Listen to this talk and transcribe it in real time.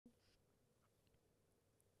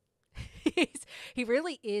He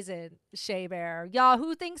really isn't, Shea Bear. Y'all,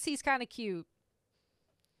 who thinks he's kind of cute?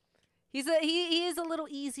 He is a little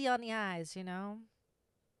easy on the eyes, you know?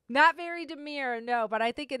 Not very demure, no, but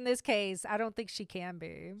I think in this case, I don't think she can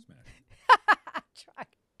be.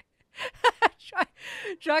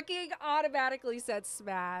 Trucking automatically said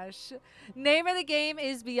smash. Name of the game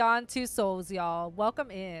is Beyond Two Souls, y'all.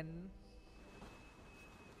 Welcome in.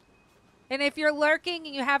 And if you're lurking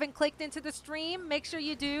and you haven't clicked into the stream, make sure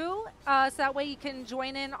you do, so that way you can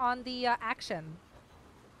join in on the action.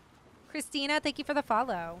 Christina, thank you for the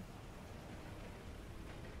follow.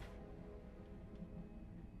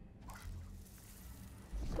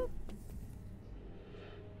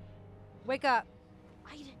 Wake up.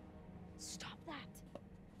 Aiden, stop that.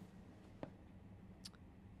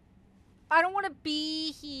 I don't want to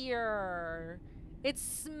be here. It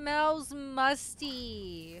smells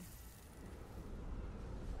musty.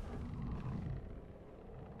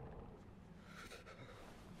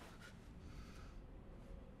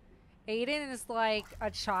 Aiden is like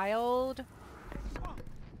a child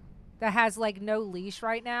that has like no leash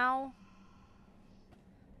right now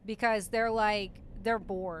because they're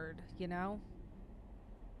bored, you know?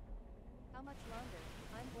 How much longer?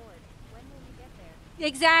 I'm bored. When will you get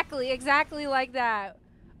there? Exactly like that.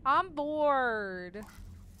 I'm bored.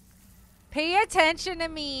 Pay attention to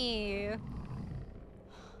me.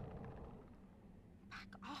 Back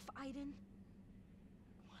off, Aiden.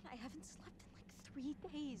 Come on, I haven't slept in like 3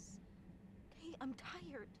 days. Okay, I'm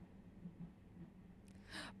tired.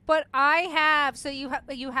 But I have, so you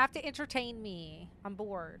have to entertain me. I'm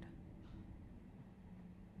bored.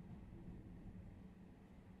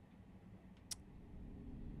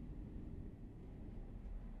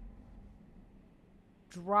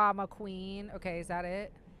 Drama queen. Okay, is that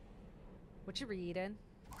it? What you reading?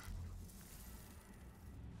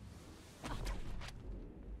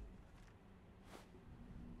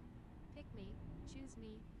 Pick me, choose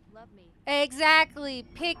me, love me. Exactly.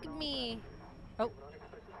 Pick me. Oh.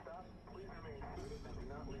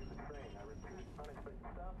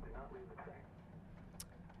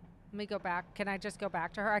 Let me go back. Can I just go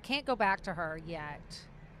back to her? I can't go back to her yet.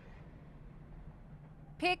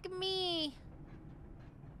 Pick me.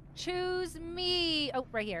 Choose me. Oh,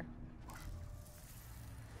 right here.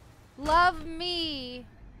 Love me.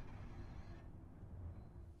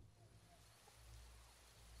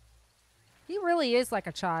 He really is like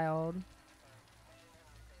a child.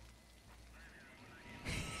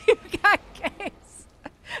 You got games.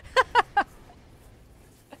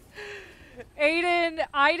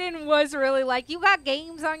 Aiden was really like, you got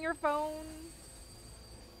games on your phone?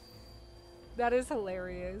 That is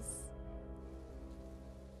hilarious.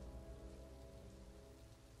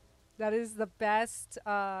 That is the best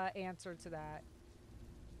answer to that.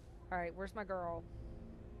 All right, where's my girl?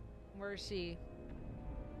 Where is she?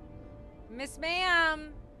 Miss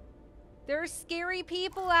Ma'am, there's scary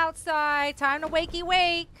people outside. Time to wakey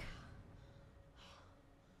wake.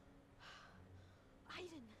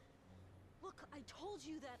 Aiden, look, I told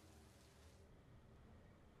you that.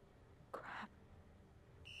 Crap.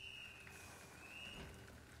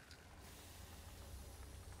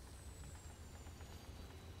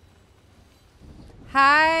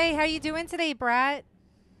 Hi, how you doing today, Brat?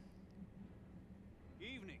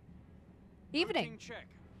 Evening. Routine check.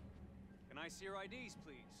 Can I see your IDs,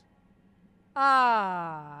 please?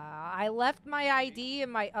 I left my ID in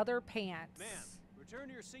my other pants. Ma'am, return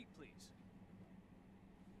to your seat, please.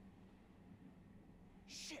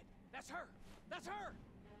 Shit, that's her. That's her.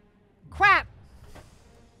 Crap.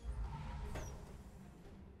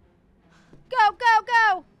 Go, go,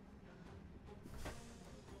 go.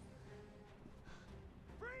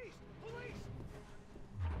 Freeze! Police!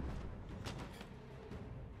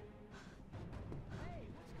 Hey,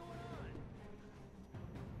 what's going on?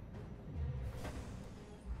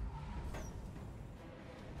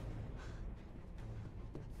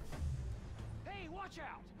 Hey, watch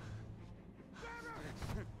out!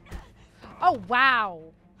 Oh, wow.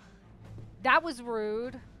 That was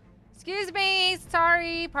rude. Excuse me.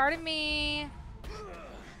 Sorry. Pardon me.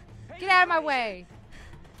 Get out of my way.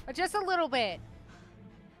 Just a little bit.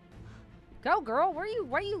 Go, girl. What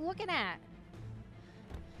are you looking at?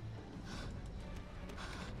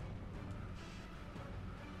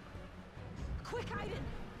 Quick, Aiden!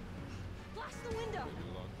 Blast the window!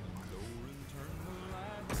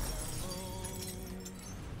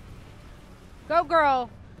 Go, girl.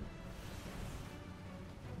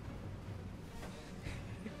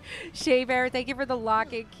 Shea Bear, thank you for the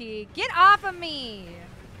lock and key. Get off of me.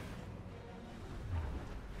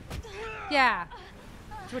 Yeah.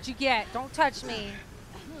 That's what you get. Don't touch me.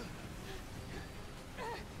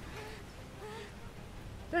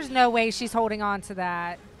 There's no way she's holding on to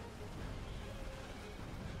that.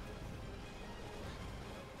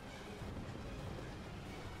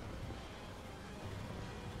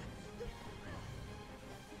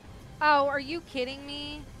 Oh, are you kidding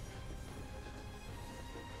me?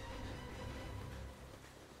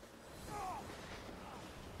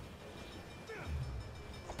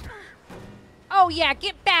 Oh yeah,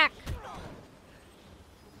 get back!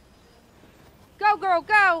 Go, girl,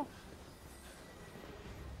 go!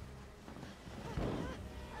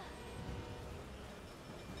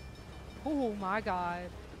 Oh my god.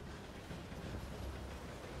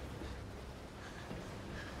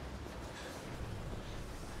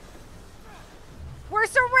 We're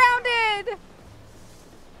surrounded!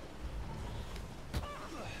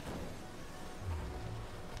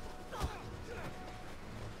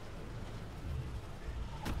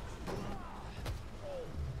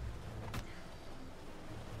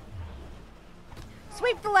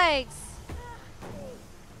 Sweep the legs!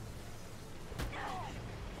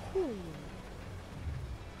 Ooh.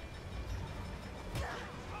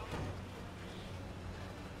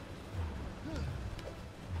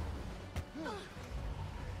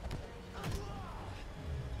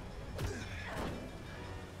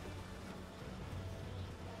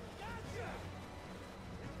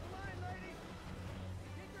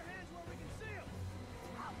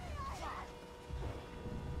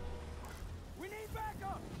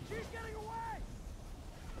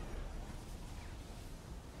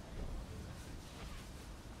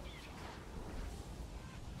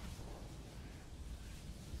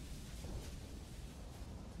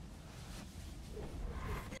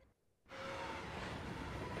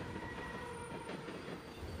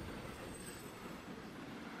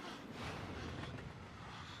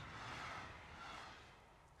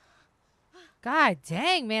 God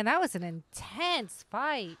dang, man, that was an intense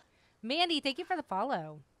fight. Mandy, thank you for the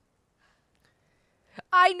follow.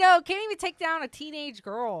 I know, can't even take down a teenage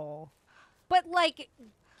girl. But, like,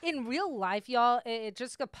 in real life, y'all, it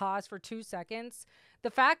just got paused for 2 seconds.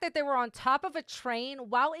 The fact that they were on top of a train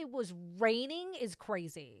while it was raining is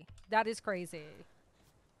crazy. That is crazy.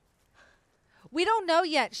 We don't know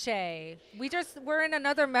yet, Shay. We're in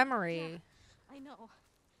another memory. Yeah, I know.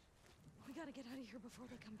 We gotta get out of here before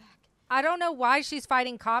they come back. I don't know why she's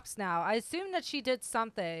fighting cops now. I assume that she did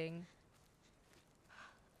something.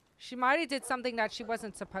 She might have did something that she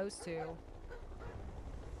wasn't supposed to.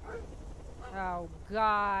 Oh,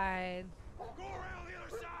 God. Go around the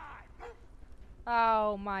other side.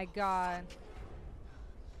 Oh, my God.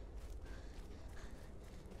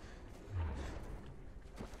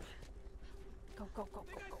 Go, go, go,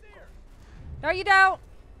 go, go, go. No, you don't.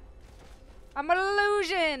 I'm an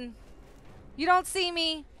illusion. You don't see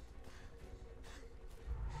me.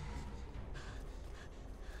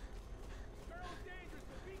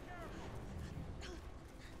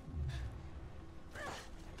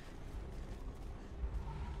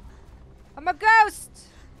 I'm a ghost.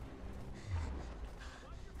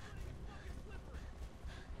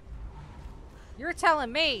 You're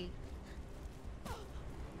telling me.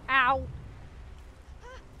 Ow.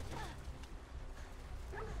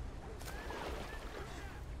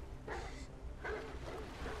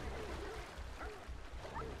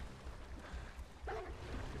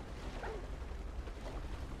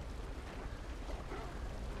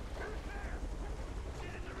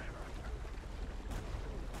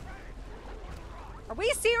 Are we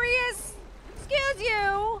serious? Excuse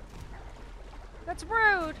you. That's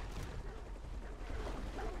rude.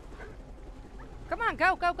 Come on,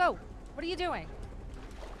 go, go, go. What are you doing?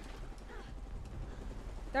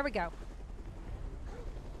 There we go.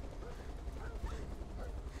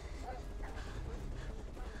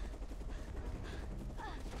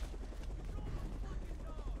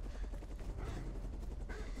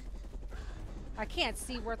 I can't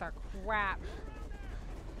see worth a crap.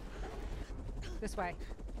 This way.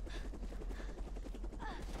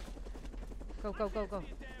 Go, go, go, go.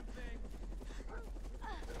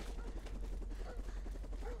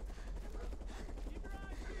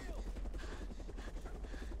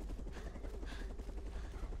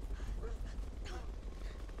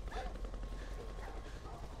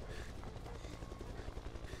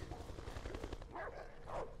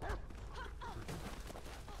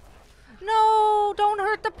 No, don't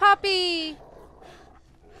hurt the puppy.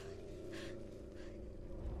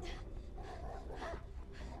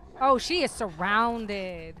 Oh, she is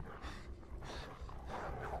surrounded.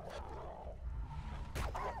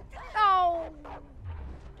 Oh,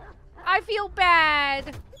 I feel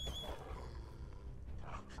bad.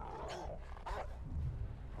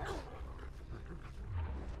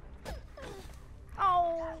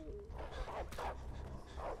 Oh.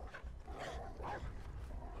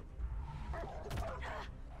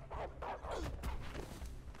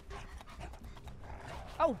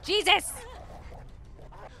 Oh, Jesus!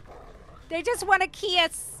 They just want to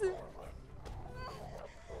kiss.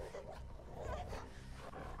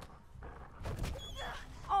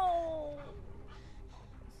 Oh.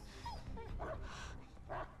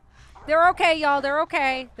 They're okay, y'all. They're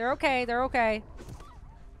okay. They're okay. They're okay.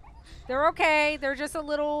 They're okay. They're just a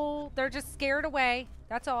little... They're just scared away.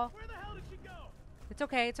 That's all. Where the hell did she go? It's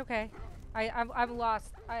okay. It's okay. I'm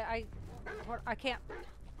lost. I can't...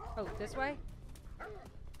 Oh, this way?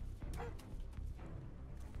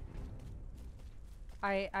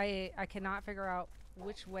 I cannot figure out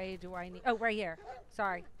which way do I need... Oh, right here.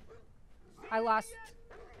 Sorry. I lost...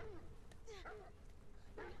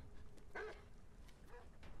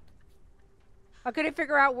 I couldn't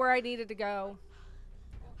figure out where I needed to go.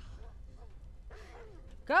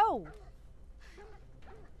 Go!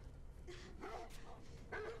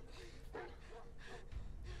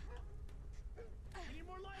 We need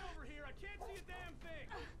more light over here. I can't see a damn thing.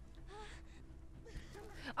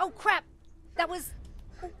 Oh, crap! That was...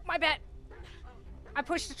 Oh, my bad. I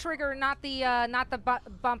pushed the trigger, not the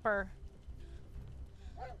bumper.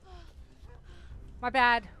 My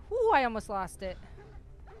bad. Ooh, I almost lost it.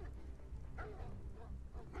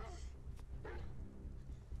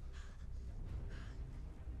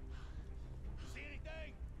 See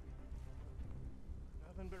anything?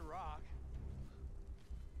 Nothing but rock.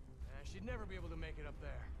 She'd never be able to make it up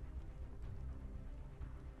there.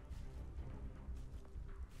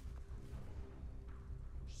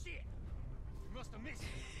 Shit! We must have missed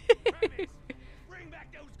it. Travis, bring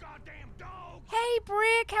back those goddamn dogs! Hey,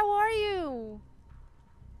 Brick, how are you?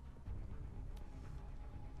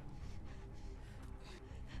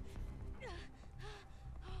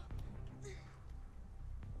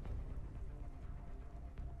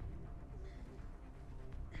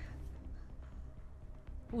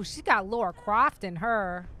 Ooh, she's got Laura Croft in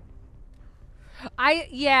her.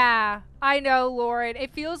 Yeah, I know, Lauren.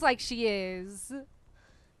 It feels like she is.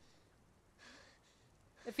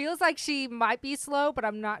 It feels like she might be slow, but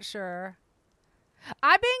I'm not sure.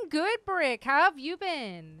 I've been good, Brick. How have you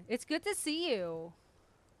been? It's good to see you.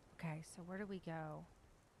 Okay, so where do we go?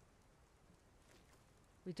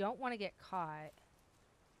 We don't want to get caught.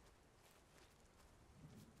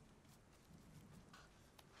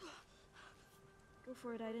 Go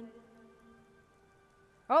for it, Aiden.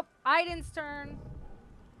 Oh, Aiden's turn.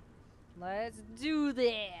 Let's do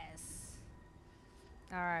this.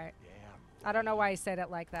 All right. Yeah. I don't know why I said it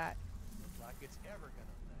like that. Looks like it's ever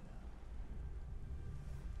gonna let up.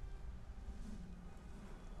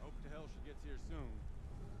 I hope to hell she gets here soon.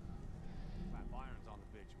 Clap irons on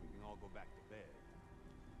the bitch, we can all go back to bed.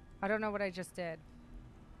 I don't know what I just did.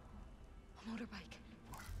 A motorbike.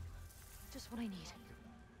 Just what I need.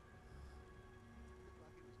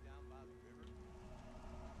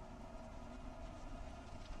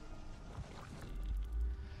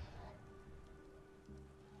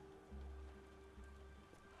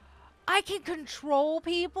 I can control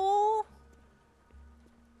people?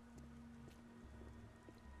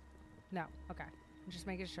 No. Okay. I'm just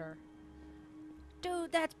making sure.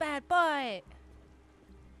 Dude, that's bad butt.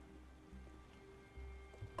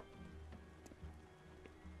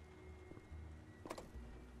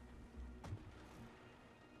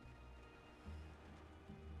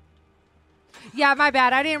 Yeah, my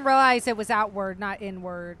bad. I didn't realize it was outward, not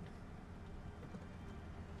inward.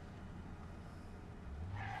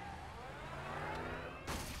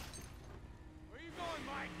 Where you going,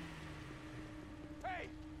 Mike? Hey!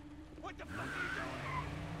 What the fuck are you doing?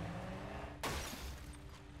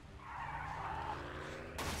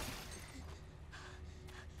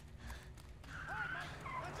 Alright, Mike!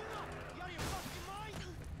 That's enough! You out of your fucking mind?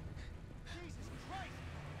 Jesus Christ!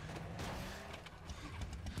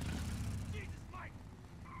 Jesus, Mike!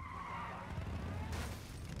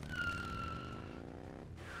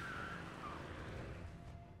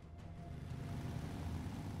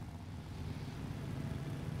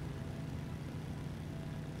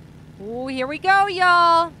 Ooh, here we go,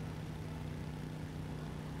 y'all.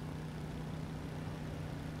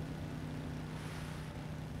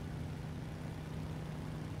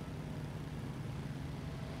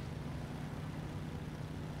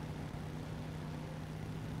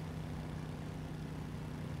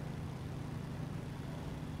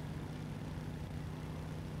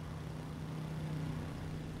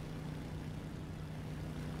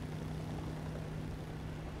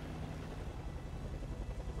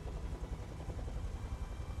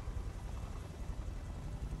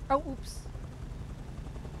 Oh, oops.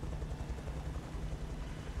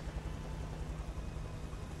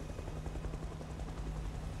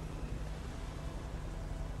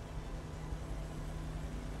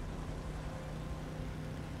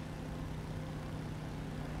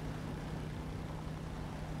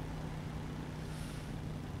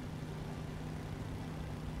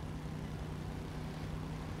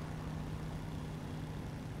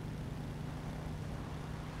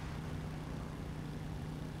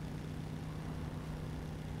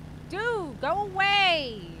 Dude, go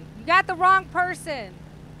away. You got the wrong person.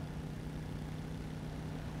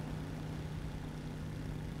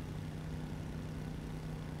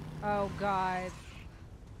 Oh, God.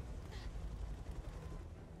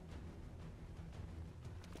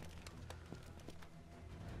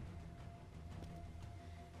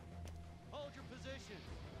 Hold your position.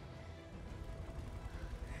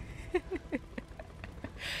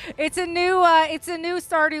 It's a new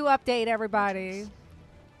Stardew update, everybody.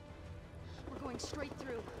 We're going straight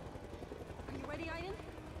through. Are you ready, Aiden?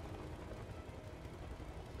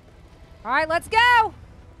 All right, let's go.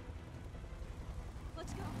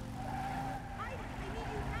 Let's go. Aiden, I need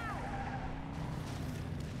you now.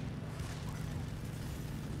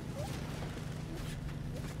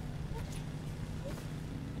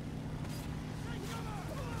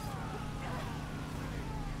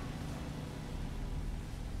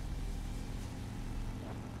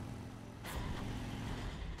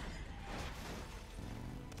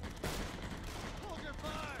 Hold your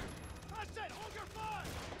fire. I said hold your fire.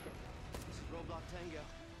 This is Roadblock Tango.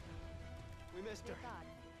 We missed her.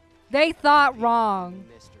 They thought wrong.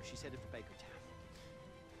 We missed her. She's headed for Bakertown.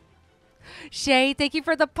 Shay, thank you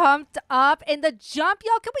for the pumped up and the jump.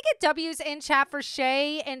 Y'all, can we get W's in chat for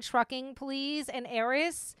Shay and Trucking, please? And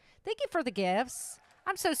Eris, thank you for the gifts.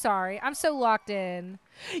 I'm so sorry. I'm so locked in.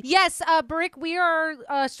 Yes, Brick, we are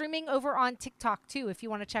streaming over on TikTok, too, if you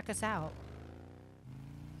want to check us out.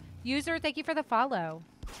 User, thank you for the follow.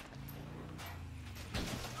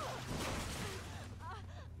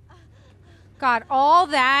 God, all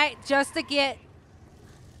that just to get...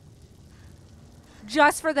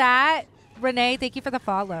 Just for that. Renee, thank you for the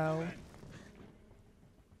follow.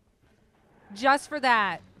 Just for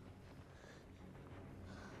that.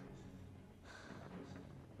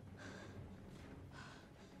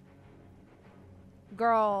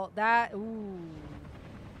 Girl, that... Ooh.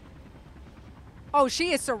 Oh,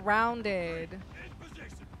 she is surrounded.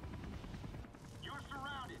 You're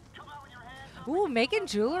surrounded. Come out with your hands up. Ooh, making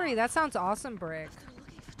jewelry. That sounds awesome, Brick. They're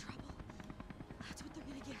looking for trouble. That's what they're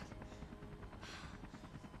gonna get.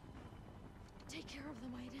 Take care of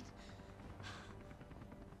them, Aiden.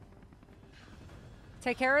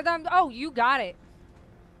 Take care of them. Oh, you got it.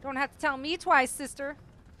 Don't have to tell me twice, sister.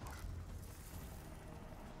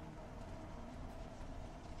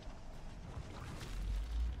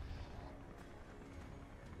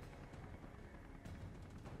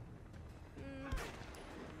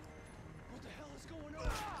 What the hell is going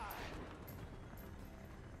on?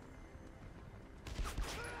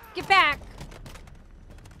 Get back.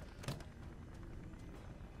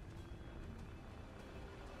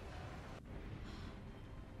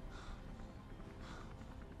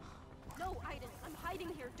 No, Aiden, I'm hiding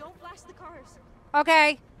here. Don't blast the cars.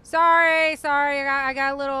 Okay. Sorry. I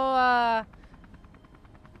got a little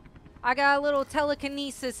I got a little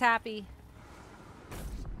telekinesis happy.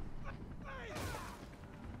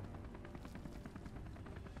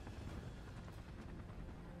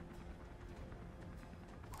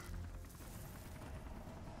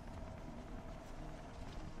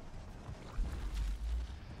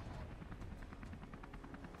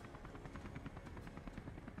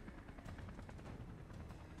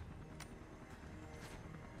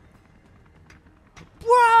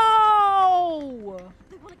 Bro!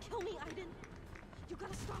 They want to kill me, Aiden. You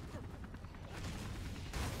gotta stop them.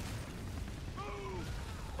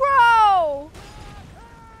 Bro!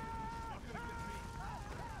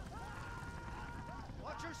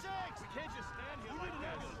 Watch your six. We can't just stand here like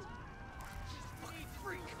this. Fucking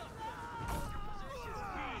freak.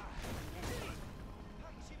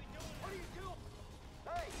 What are you doing?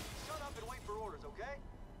 Hey, shut up and wait for orders, okay?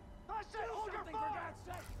 I said hold your fire. For God's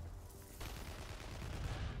sake.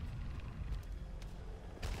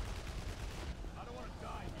 I don't want to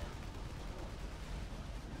die here.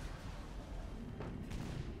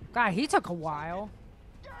 God, he took a while.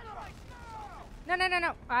 Get him right now.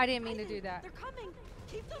 No. I didn't mean to do that. They're coming.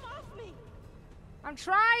 Keep them off me. I'm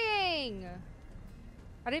trying.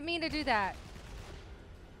 I didn't mean to do that.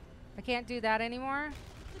 I can't do that anymore.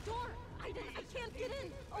 The door. Aiden, I can't get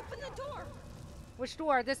in. Open the door. Which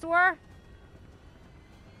door? This door?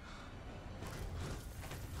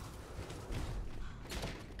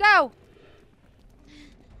 Go!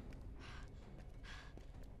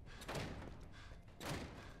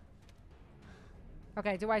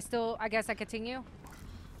 Okay, do I still... I guess I continue?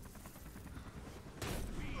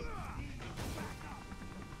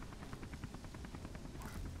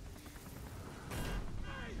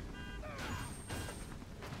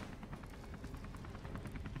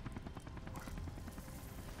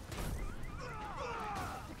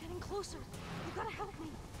 They're getting closer. You gotta help me.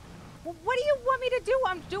 What do you want me to do?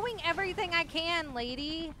 I'm doing everything I can,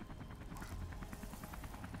 lady.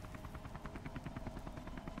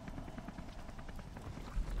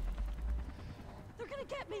 They're gonna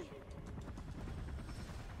get me.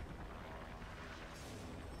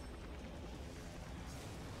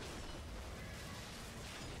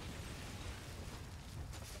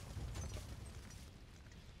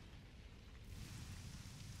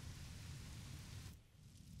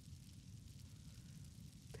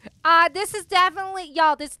 This is definitely,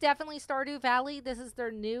 y'all, this is definitely Stardew Valley. This is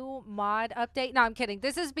their new mod update. No, I'm kidding.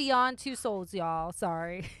 This is Beyond Two Souls, y'all.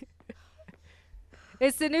 Sorry.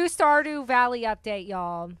 It's the new Stardew Valley update,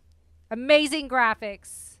 y'all. Amazing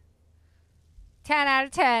graphics. 10 out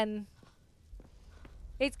of 10.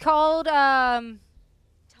 It's called, Tell them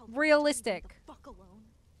to leave me realistic. the fuck alone,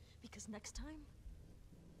 because next time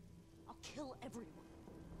I'll kill everyone.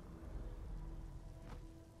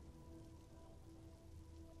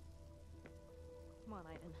 Come on,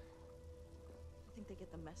 Aiden. I think they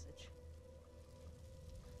get the message.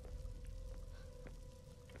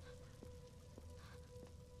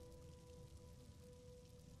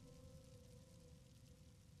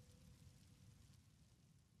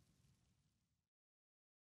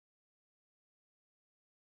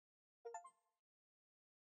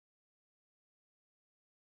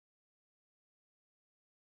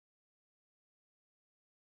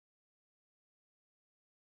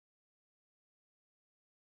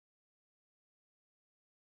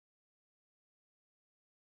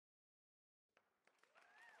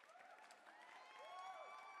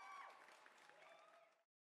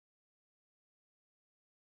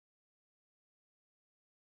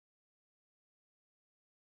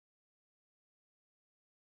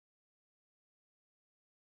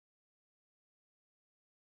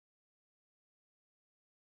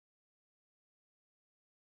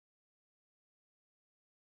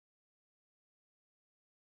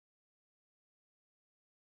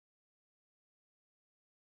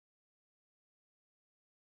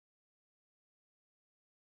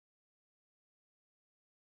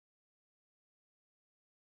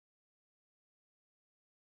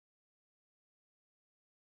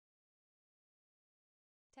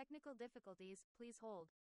 Technical difficulties, please hold.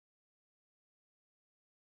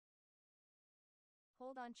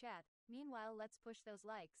 Hold on, chat. Meanwhile, let's push those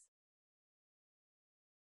likes.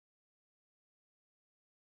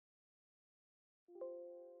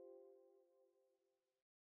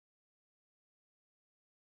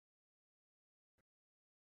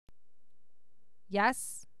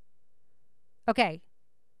 Yes. Okay.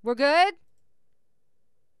 We're good?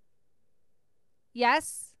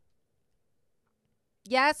 Yes.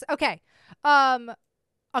 Yes. Okay. I'm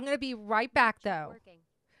going to be right back Chat though. working.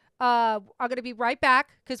 I'm going to be right back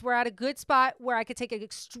because we're at a good spot where I could take an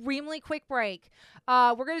extremely quick break.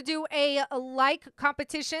 We're going to do a like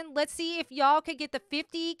competition. Let's see if y'all can get the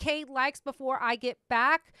 50K likes before I get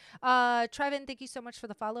back. Trevin, thank you so much for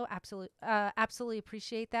the follow. Absolutely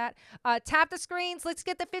appreciate that. Tap the screens. Let's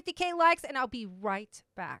get the 50K likes and I'll be right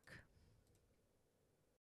back.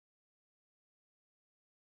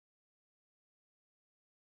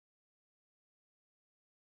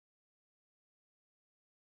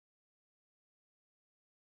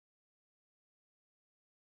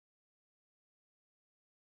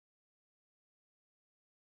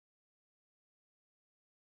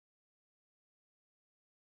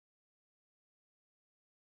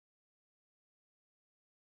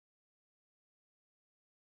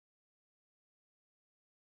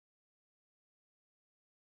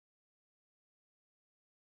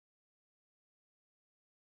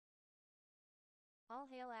 All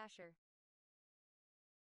hail Asher.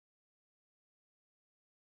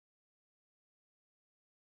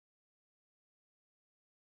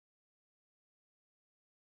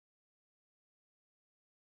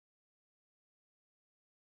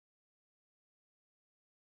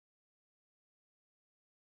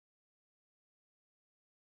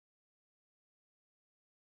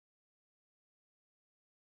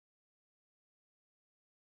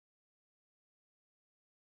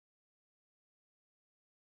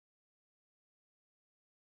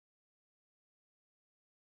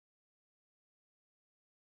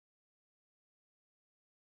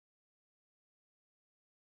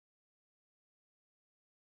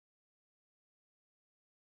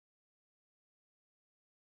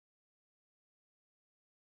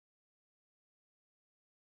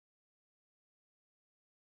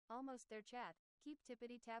 Almost there, chat. Keep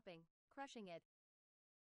tippity tapping. Crushing it.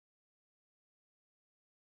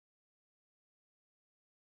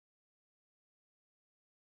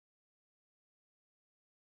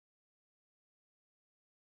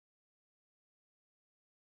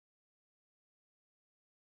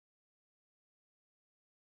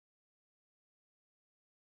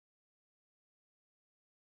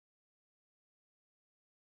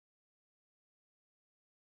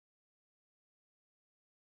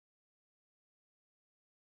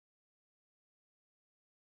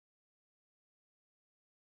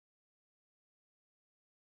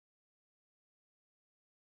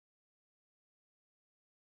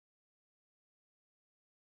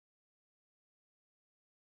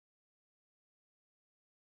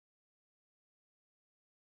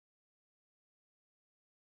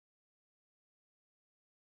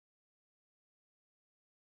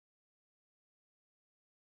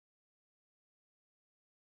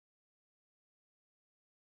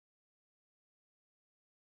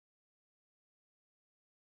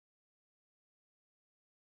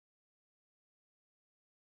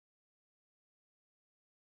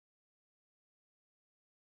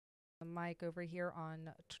 mic over here on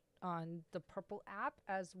the purple app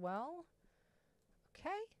as well. Okay.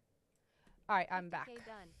 All right, I'm back. 50K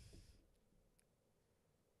done.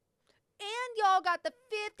 And y'all got the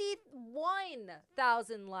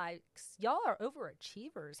 51,000 likes. Y'all are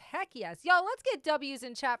overachievers. Heck yes. Y'all, let's get W's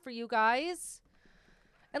in chat for you guys.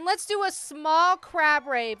 And let's do a small crab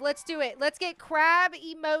rave. Let's do it. Let's get crab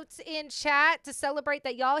emotes in chat to celebrate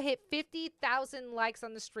that y'all hit 50,000 likes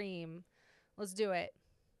on the stream. Let's do it.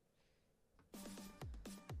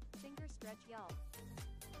 Finger stretch, y'all.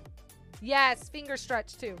 Yes, finger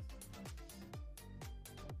stretch too.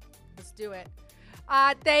 Let's do it.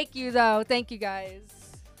 Thank you, though. Thank you, guys.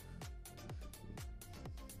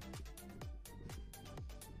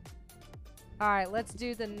 All right, let's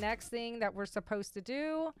do the next thing that we're supposed to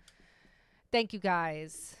do. Thank you,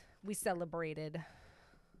 guys. We celebrated.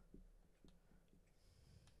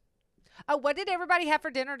 Oh, what did everybody have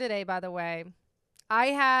for dinner today, by the way? I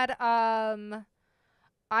had,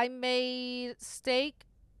 I made steak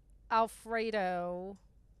Alfredo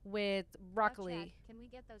with broccoli. Chat, can we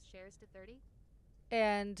get those shares to 30?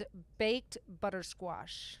 And baked butter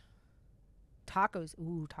squash. Tacos.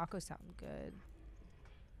 Ooh, tacos sound good.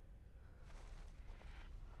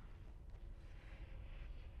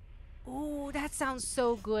 Ooh, that sounds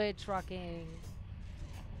so good, trucking.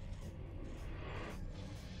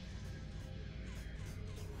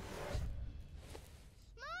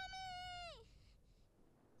 Mommy!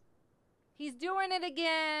 He's doing it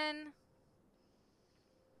again.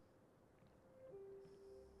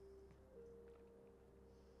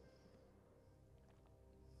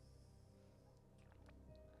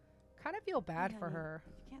 Kind of feel bad for her.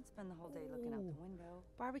 You can't spend the whole day looking out the window.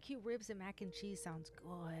 Barbecue ribs and mac and cheese sounds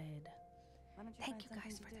good. Why don't you Thank you find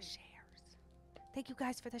guys something for to the do? shares. Thank you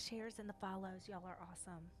guys for the shares and the follows. Y'all are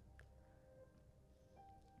awesome.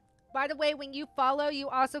 By the way, when you follow, you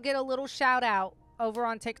also get a little shout out over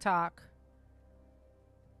on TikTok.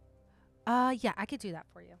 Yeah, I could do that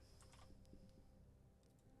for you.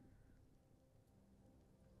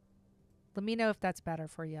 Let me know if that's better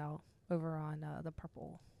for y'all over on the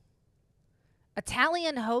purple.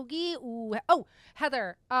 Italian hoagie? Ooh. Oh,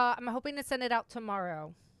 Heather, I'm hoping to send it out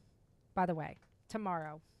tomorrow. By the way,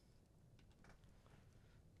 tomorrow.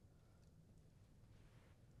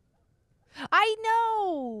 I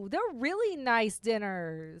know! They're really nice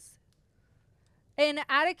dinners. And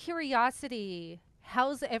out of curiosity,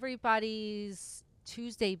 how's everybody's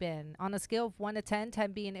Tuesday been? On a scale of 1 to 10,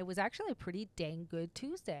 10 being it was actually a pretty dang good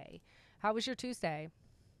Tuesday. How was your Tuesday?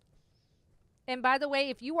 And by the way,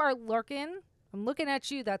 if you are lurking, I'm looking at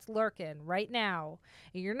you that's lurking right now,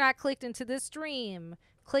 and you're not clicked into this stream,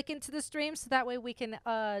 click into the stream so that way we can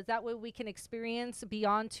experience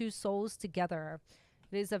Beyond Two Souls together.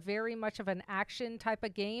 It is a very much of an action type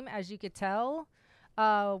of game, as you could tell,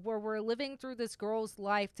 where we're living through this girl's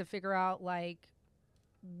life to figure out like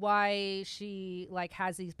why she like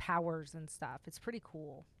has these powers and stuff. It's pretty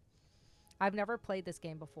cool. I've never played this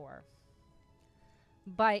game before,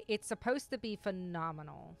 but it's supposed to be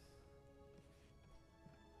phenomenal.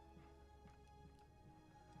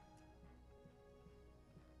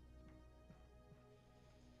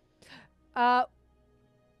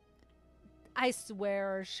 I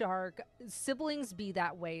swear, Shark, siblings be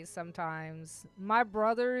that way sometimes. My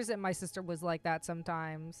brothers and my sister was like that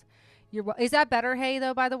sometimes. Is that better, Hey,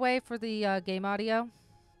 though, by the way, for the game audio?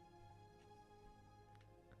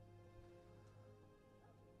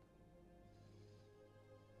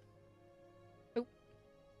 Oh.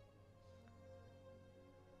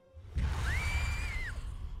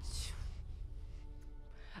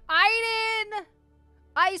 Aiden!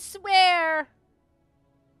 I swear!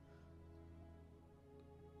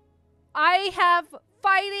 I have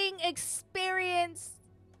fighting experience.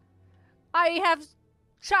 I have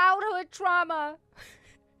childhood trauma.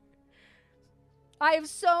 I have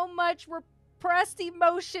so much repressed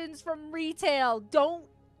emotions from retail. Don't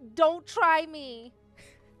try me.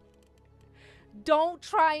 Don't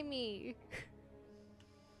try me.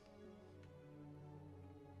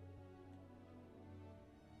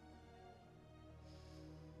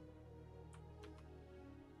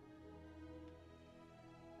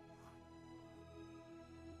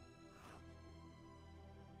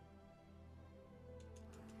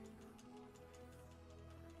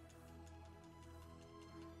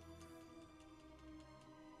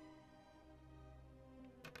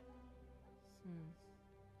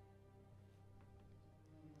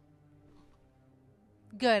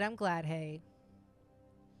 Good, I'm glad, Hey.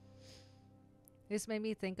 This made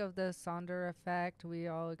me think of the Sonder effect we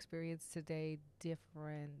all experienced today.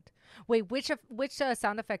 Different. Wait, which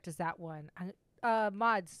sound effect is that one?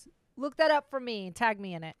 Mods, look that up for me and tag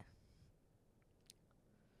me in it.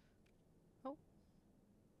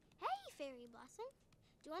 Blossom.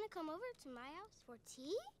 Do you want to come over to my house for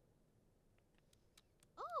tea?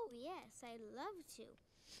 Oh, yes, I'd love to.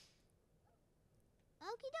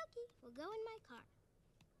 Okie dokie, we'll go in my car.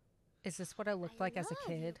 Is this what I looked like as a love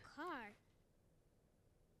your kid? car.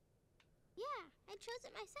 Yeah, I chose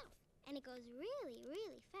it myself, and it goes really,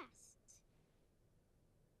 really fast.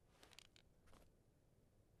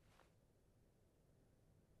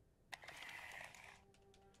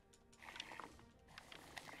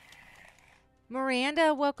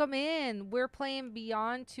 Miranda, welcome in. We're playing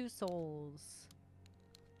Beyond Two Souls.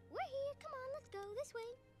 We're here. Come on, let's go this way.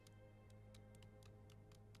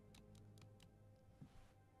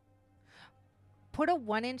 Put a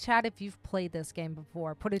 1 in chat if you've played this game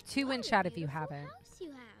before. Put a 2 in What a chat if you beautiful haven't. house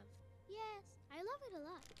you have. Yes, I love it a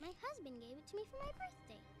lot. My husband gave it to me for my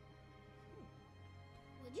birthday.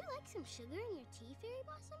 Would you like some sugar in your tea, Fairy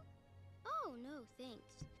Blossom? Oh, no,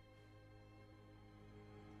 thanks.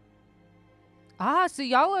 Ah, so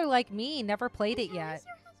y'all are like me. Never played it How yet. is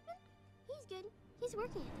your husband? He's good. He's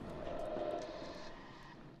working at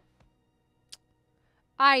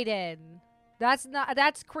it. Aiden.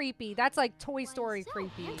 That's creepy. That's like Toy Why, Story so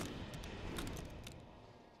creepy. heavy. Stop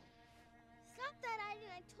that, Aiden.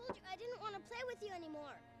 I told you I didn't want to play with you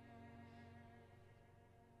anymore.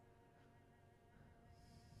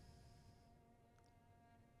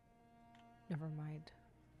 Never mind.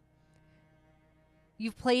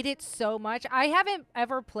 You've played it so much. I haven't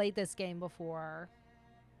ever played this game before.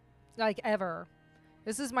 Like, ever.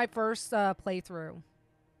 This is my first playthrough.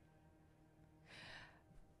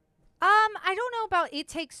 I don't know about It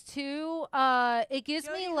Takes Two. It gives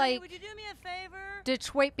Jody, me honey, like would you do me a favor?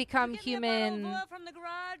 Detroit Become Get me a bottle of Human oil from the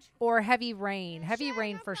garage? or Heavy Rain. Heavy Sure,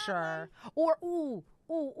 Rain no for problem. sure.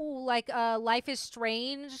 Or like Life is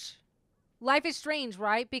Strange. Life is Strange,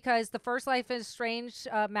 right? Because the first Life is Strange,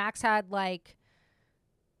 Max had like,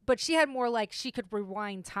 but she had more like she could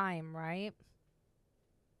rewind time, right?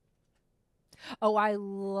 Oh, I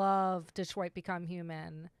love Detroit Become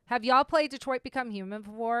Human. Have y'all played Detroit Become Human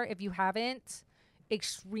before? If you haven't,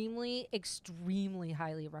 extremely, extremely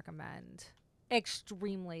highly recommend.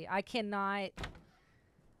 Extremely. I cannot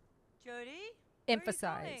Jody?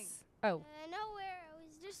 emphasize. Oh, Nowhere. I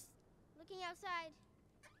was just looking outside.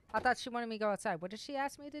 I thought she wanted me to go outside. What did she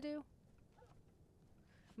ask me to do?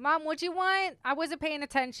 Mom, what'd you want? I wasn't paying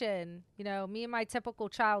attention. You know, me and my typical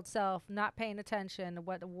child self not paying attention to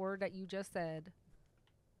what the word that you just said.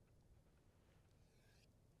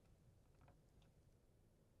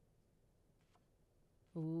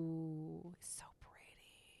 Ooh, it's so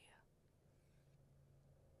pretty.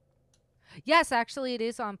 Yes, actually, it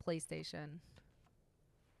is on PlayStation.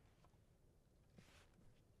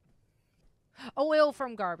 Oil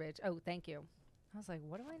from garbage. Oh, thank you. I was like,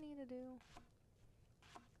 what do I need to do?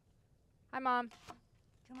 Hi, Mom.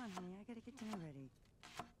 Come on, honey. I gotta get dinner ready.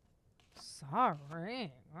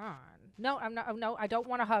 Sorry. God. No, I'm not. Oh, no, I don't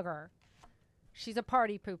want to hug her. She's a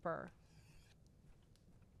party pooper.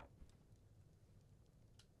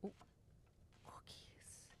 Ooh.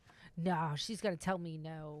 Cookies. No, she's going to tell me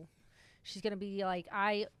no. She's going to be like,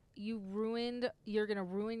 you're going to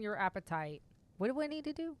ruin your appetite. What do I need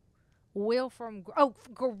to do? Oil from,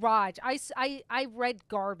 garage. I read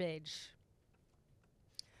garbage.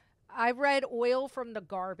 I read oil from the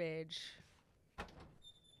garbage.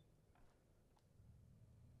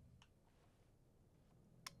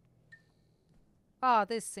 Oh,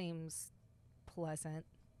 this seems pleasant.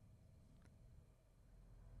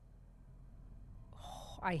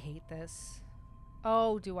 Oh, I hate this.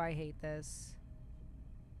 Oh, do I hate this.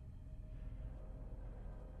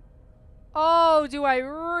 Oh, do I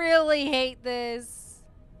really hate this.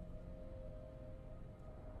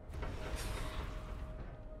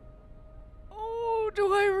 Oh,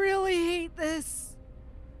 do I really hate this?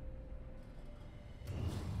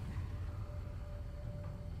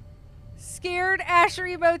 Scared Asher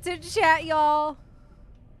emotes in chat, y'all.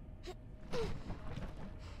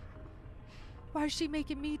 Why is she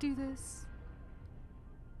making me do this?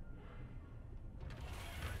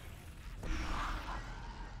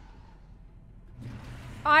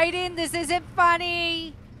 Aiden, this isn't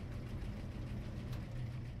funny.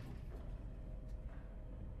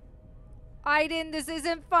 Aiden, this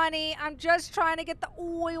isn't funny. I'm just trying to get the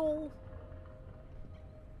oil.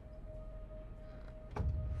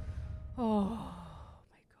 Oh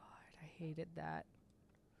my God, I hated that.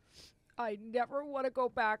 I never want to go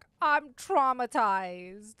back. I'm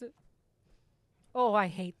traumatized. Oh, I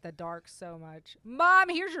hate the dark so much. Mom,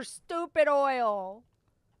 here's your stupid oil.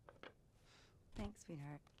 Thanks,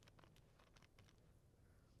 sweetheart.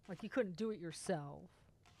 Like you couldn't do it yourself.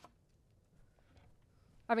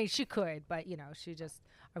 I mean, she could, but you know, she just.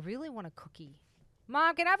 I really want a cookie.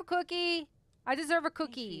 Mom, can I have a cookie? I deserve a Hey,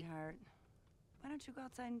 cookie. sweetheart. Why don't you go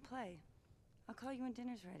outside and play? I'll call you when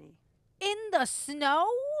dinner's ready. In the snow?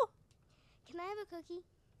 Can I have a cookie?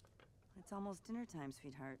 It's almost dinner time,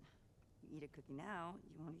 sweetheart. You eat a cookie now,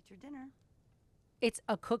 you won't eat your dinner. It's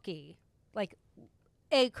a cookie. Like,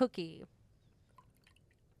 a cookie.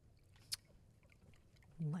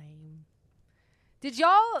 Lame. Do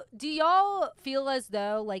y'all feel as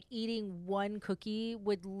though, like, eating one cookie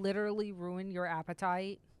would literally ruin your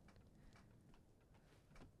appetite?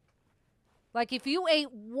 Like, if you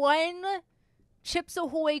ate one Chips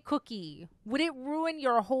Ahoy cookie, would it ruin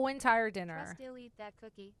your whole entire dinner? Trust he'll eat that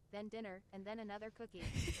cookie, then dinner, and then another cookie.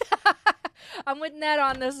 I'm with Ned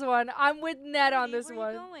on this one. I'm with Ned on this where one.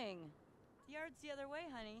 Are you going? The yard's the other way,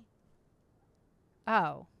 honey.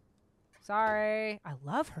 Oh. Sorry. I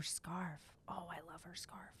love her scarf. Oh, I love her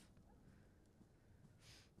scarf.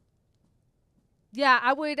 Yeah,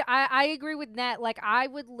 I agree with Ned. Like, I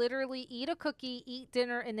would literally eat a cookie, eat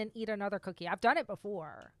dinner, and then eat another cookie. I've done it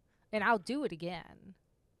before. And I'll do it again.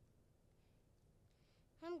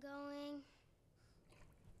 I'm going.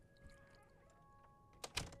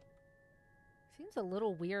 Seems a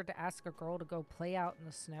little weird to ask a girl to go play out in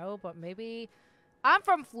the snow, but maybe... I'm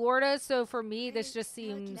from Florida, so for me, this just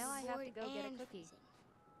seems... Now I have to go get a And cookie. freezing.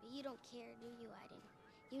 But you don't care, do you, Aiden?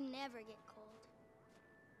 You never get cold.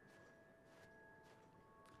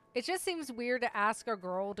 It just seems weird to ask a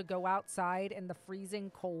girl to go outside in the freezing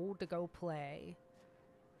cold to go play.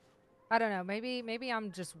 I don't know. Maybe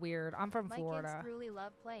I'm just weird. I'm from Florida. My kids truly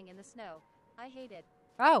love playing in the snow. I hate it.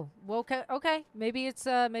 Oh, well, okay. Maybe it's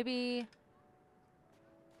maybe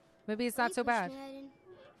it's not so bad. Push me,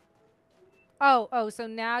 Aiden. Oh, so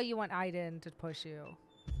now you want Aiden to push you.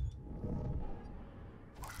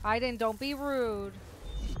 Aiden, don't be rude.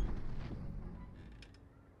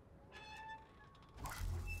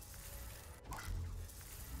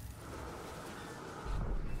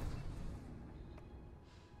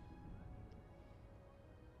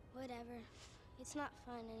 Whatever. It's not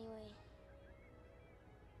fun anyway.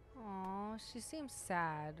 Aw, she seems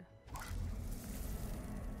sad.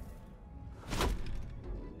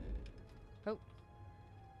 Oh.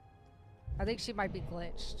 I think she might be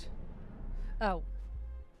glitched. Oh.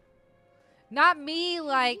 Not me,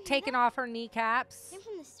 like, taking off her kneecaps. Came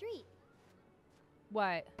from the street.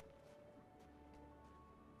 What?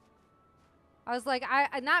 I was like,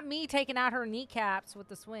 not me taking out her kneecaps with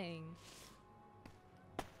the swing.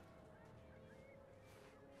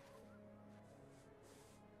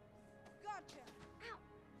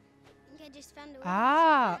 I think I just found a way.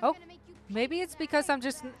 Ah, I'm oh. gonna make you pay Maybe for it's that. because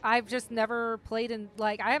I've just never played in,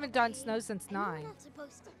 like, I haven't done snow since I know 9. we're not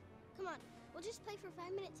supposed to. Come on, we'll just play for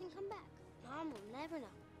 5 minutes and come back. Mom will never know.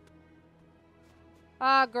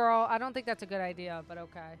 Ah, girl, I don't think that's a good idea, but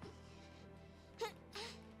okay.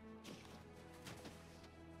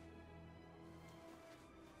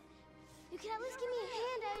 You can at least give me a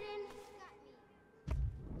hand, Aiden.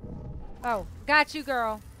 Oh, got you,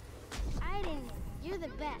 girl. Aiden, you're the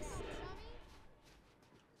best.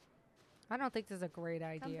 I don't think this is a great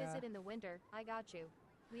Come idea. visit in the winter. I got you.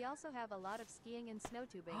 We also have a lot of skiing and snow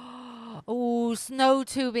tubing. Oh, snow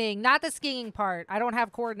tubing. Not the skiing part. I don't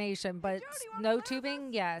have coordination, but Jody, wanna snow play with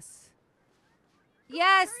tubing, yes. Come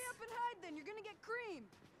Yes. On, hurry up and hide then. You're gonna get cream.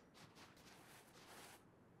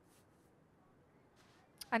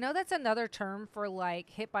 I know that's another term for, like,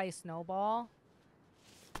 hit by a snowball.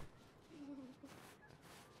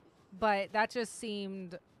 But that just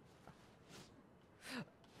seemed...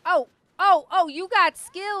 Oh, you got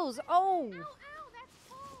skills. Oh. Ow, that's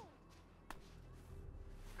cold.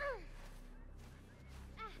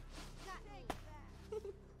 Got me.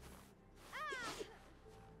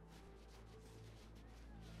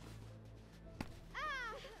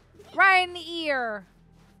 Right in the ear.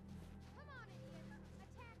 Come on, idiot.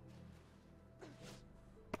 Attack me.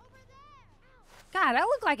 Over there. God, that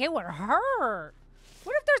looked like it would hurt.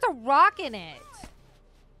 What if there's a rock in it? I'm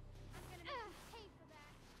gonna make you pay for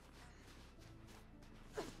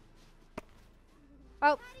that.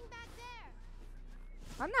 Oh, Hiding back there.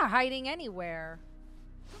 I'm not hiding anywhere.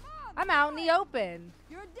 Come on. I'm out in the open.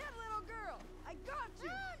 You're a dead little girl. I got you.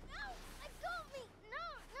 No, let go of me. No,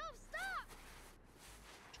 stop.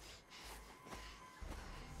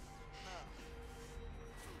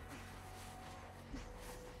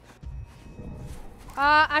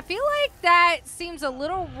 I feel like that seems a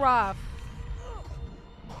little rough.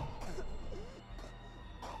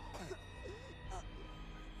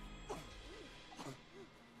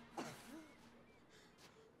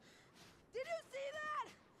 Did you see that?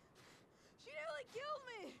 She nearly killed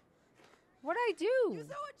me. What'd I do? You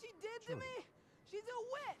saw what she did to me? She's a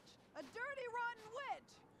witch. A dirty, rotten witch.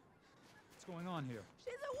 What's going on here?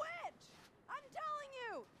 She's a witch. I'm telling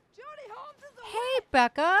you. Jody Holmes is a Hey, witch.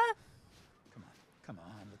 Becca. Come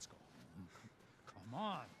on, let's go home. Come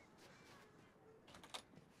on.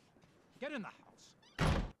 Get in the house.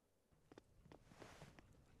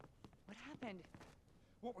 What happened?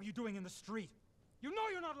 What were you doing in the street? You know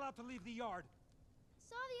you're not allowed to leave the yard.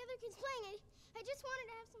 Saw the other kids playing it. I just wanted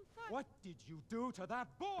to have some fun. What did you do to that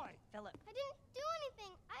boy? Philip. I didn't do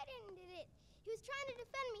anything. I didn't did it. He was trying to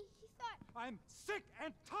defend me. He thought. I'm sick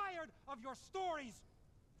and tired of your stories.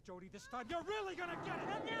 Jody, this time you're really gonna get it.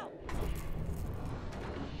 And now.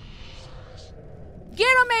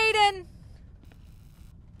 Get him, Aiden.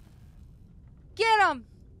 Get him.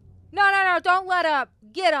 No, don't let up.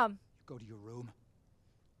 Get him. Go to your room.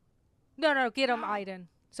 No, get him, Aiden.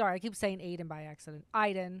 Sorry, I keep saying Aiden by accident.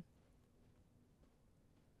 Aiden.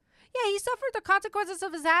 Yeah, he suffered the consequences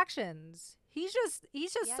of his actions. He's just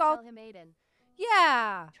Yeah, saw. tell him Aiden.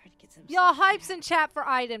 Yeah. Try to get some Y'all sleep. hypes in chat for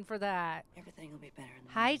Aiden for that. Everything will be better in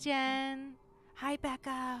the Hi, morning. Jen. Hi,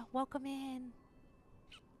 Becca. Welcome in.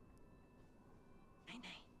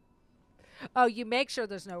 Night-night. Oh, you make sure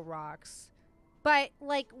there's no rocks. But,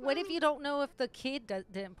 like, what if you don't know if the kid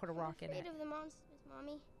didn't put a rock I'm in afraid it? of the monsters,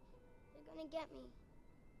 Mommy. They're gonna get me.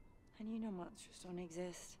 And you know monsters don't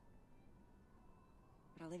exist.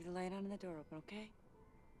 But I'll leave the light on and the door open, okay?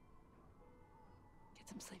 Get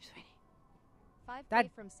some sleep, sweetie. 5K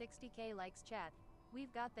That- from 60K likes chat.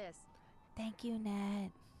 We've got this. Thank you,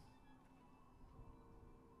 Ned.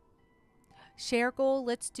 Share goal,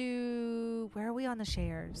 let's do... Where are we on the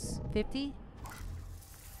shares? 50?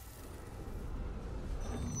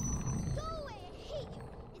 Go away! I hate you!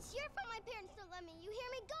 It's your fault my parents don't let me. You hear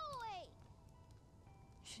me? Go away!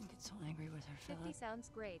 You shouldn't get so angry with her, 50 Philip. sounds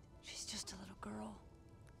great. She's just a little girl.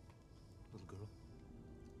 Little girl,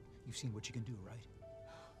 you've seen what you can do, right?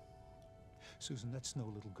 Susan, that's no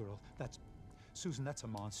little girl. Susan, that's a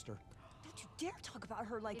monster. Don't you dare talk about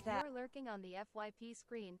her like If that. you're lurking on the FYP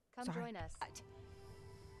screen, come Sorry. join us.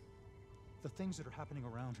 The things that are happening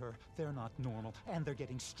around her, they're not normal, and they're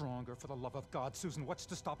getting stronger. For the love of God, Susan, what's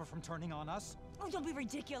to stop her from turning on us? Oh, don't be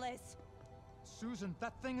ridiculous. Susan,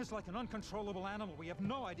 that thing is like an uncontrollable animal. We have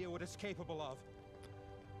no idea what it's capable of.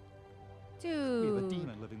 We have a Dude.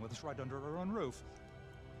 demon living with us right under our own roof.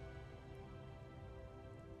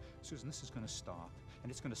 Susan, this is gonna stop,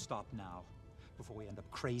 and it's gonna stop now, before we end up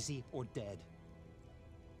crazy or dead.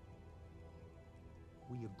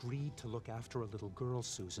 We agreed to look after a little girl,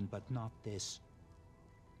 Susan, but not this.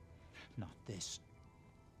 Not this.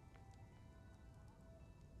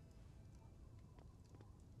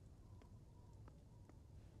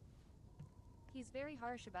 He's very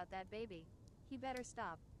harsh about that baby. He better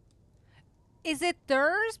stop. Is it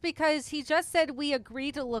theirs? Because he just said we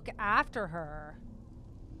agreed to look after her.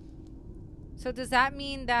 So does that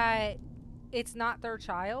mean that it's not their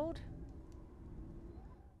child?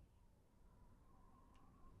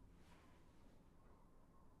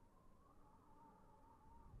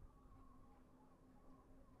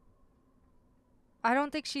 I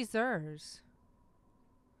don't think she's theirs.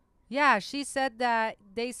 Yeah, she said that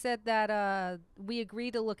they said that we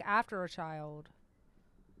agreed to look after a child.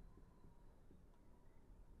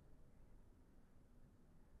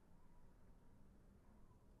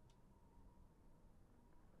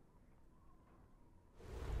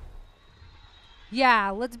 Yeah,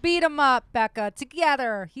 let's beat him up, Becca.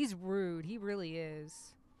 Together. He's rude. He really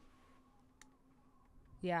is.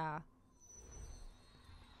 Yeah.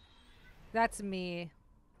 That's me.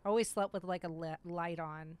 Always slept with like a light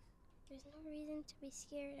on. There's no reason to be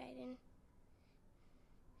scared, Aiden.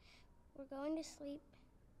 We're going to sleep,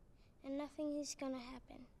 and nothing is gonna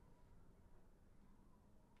happen.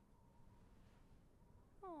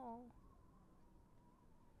 Oh.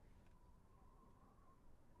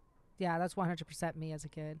 Yeah, that's 100% me as a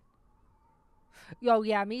kid. Yo,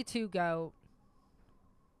 yeah, me too, goat.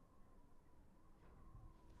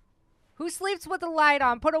 Who sleeps with the light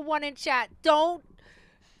on? Put a 1 in chat. Don't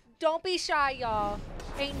be shy, y'all.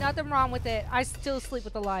 Ain't nothing wrong with it. I still sleep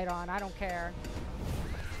with the light on. I don't care.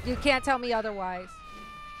 You can't tell me otherwise.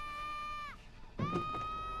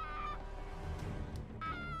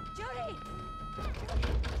 Jody!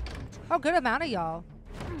 Oh, good amount of y'all.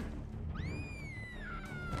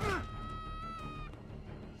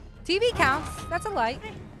 TV counts. That's a light.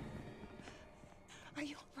 Are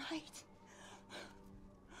you all right?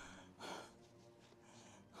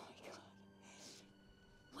 Oh my God.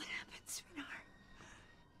 What happened, sweetheart?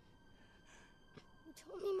 You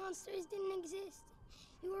told me monsters didn't exist.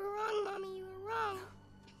 You were wrong, Mommy. You were wrong.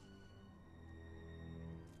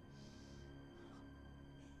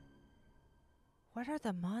 What are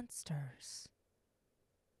the monsters?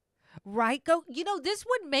 Right? Go. You know, this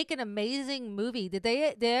would make an amazing movie. Did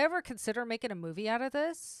they ever consider making a movie out of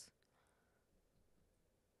this?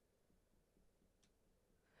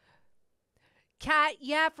 Cat,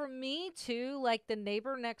 yeah, for me too. Like the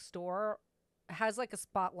neighbor next door has like a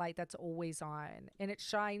spotlight that's always on and it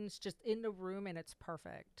shines just in the room and it's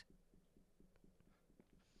perfect.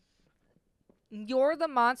 You're the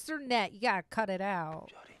monster net. You gotta cut it out.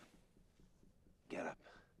 Jody, get up.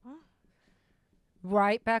 Huh?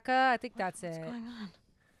 Right, Becca? I think that's What's it. going on?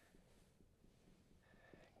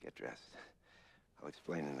 Get dressed. I'll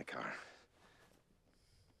explain in the car.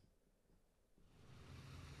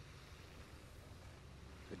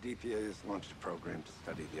 The DPA has launched a program to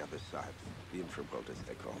study the other side, the infraworld as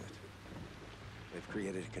they call it. They've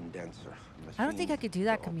created a condenser. A I don't think I could do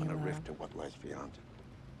that, to open a Camila. rift to what lies beyond.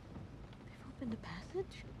 They've opened a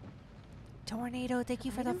passage? Tornado, thank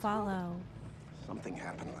you for the follow. Something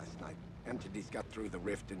happened last night. Entities got through the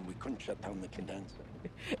rift and we couldn't shut down the condenser.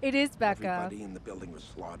 It is Becca. Everybody in the building was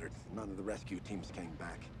slaughtered. None of the rescue teams came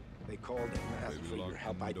back. They called and asked for your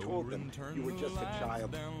help. I told them you were just a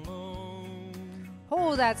child.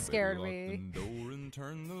 Oh, that scared me.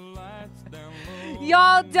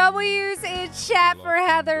 Y'all, W's in chat for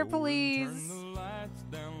Heather, please.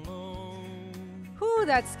 Whoo,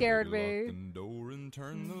 that scared me. It's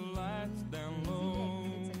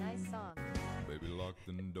a nice song.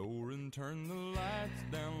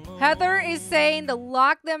 Heather is saying to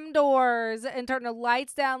lock them doors and turn the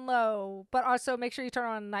lights down low, but also make sure you turn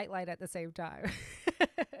on a nightlight at the same time.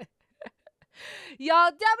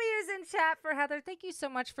 Y'all, W's in chat for Heather. Thank you so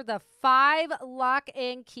much for the 5 lock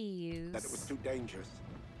and keys. That it was too dangerous.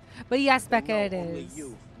 But yes, They Becca, know it only is.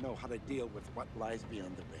 you know how to deal with what lies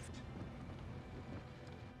beyond the rift.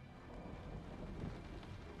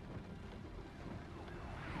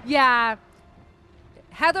 Yeah.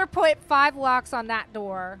 Heather put 5 locks on that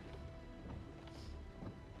door.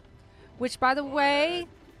 Which, by the way,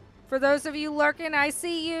 for those of you lurking, I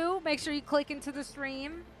see you. Make sure you click into the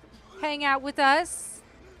stream. Hang out with us.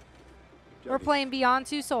 We're Jody, playing Beyond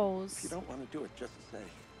Two if Souls. you don't want to do it, just say,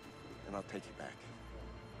 and I'll take you back.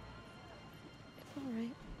 It's all right.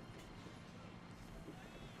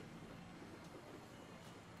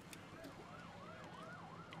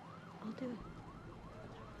 I'll do it.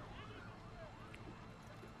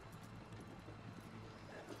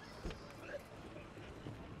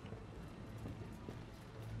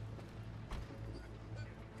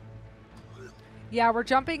 Yeah, we're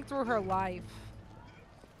jumping through her life.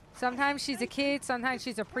 Sometimes she's a kid, sometimes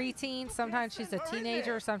she's a preteen, sometimes she's a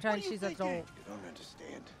teenager, sometimes she's adult. You don't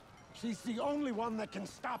understand. She's the only one that can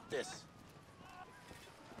stop this.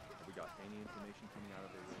 Have we got any information coming out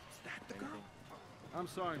of her? Is that the girl? I'm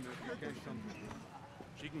sorry, miss. I can't come.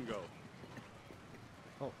 She can go.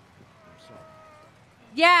 Oh, I'm sorry.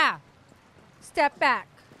 Yeah. Step back.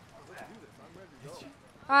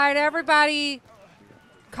 All right, everybody.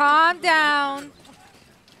 Calm down.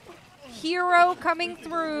 Hero coming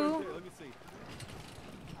through. Let me see.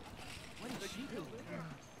 What is she doing?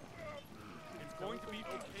 It's going to be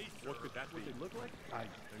okay, sir. What could that be? What they look like?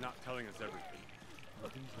 They're not telling us everything.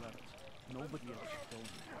 These letters. Nobody else told me.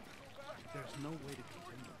 There's no way to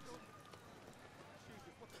continue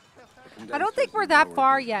this. I don't think we're that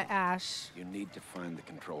far yet, Ash. You need to find the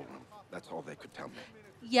control room. That's all they could tell me.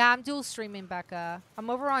 Yeah, I'm dual streaming, Becca. I'm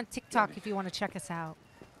over on TikTok if you want to check us out.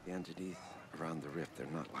 The entities around the rift, they're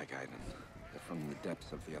not like Aiden. They're from the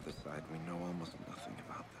depths of the other side. We know almost nothing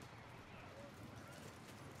about them.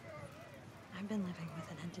 I've been living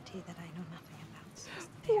with an entity that I know nothing about since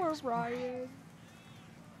the day I Poor was born. Ryan.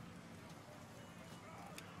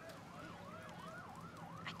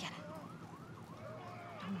 I get it.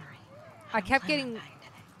 Don't worry. I don't kept plan on getting- dying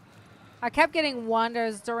today. I kept getting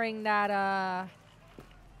wonders during that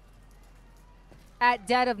at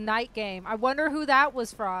Dead of Night game. I wonder who that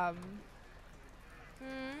was from.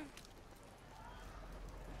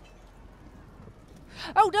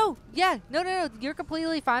 Oh, no. Yeah. No. You're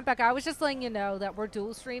completely fine, Becca. I was just letting you know that we're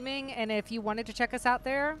dual streaming, and if you wanted to check us out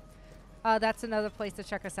there, that's another place to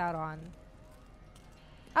check us out on.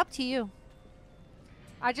 Up to you.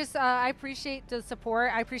 I just, I appreciate the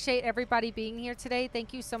support. I appreciate everybody being here today.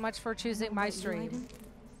 Thank you so much for choosing my stream.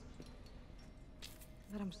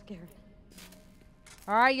 But I'm scared.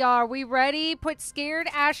 All right, y'all. Are we ready? Put scared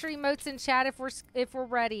Ash emotes in chat if we're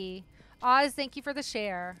ready. Oz, thank you for the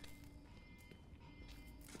share.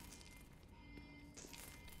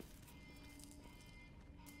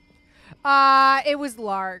 It was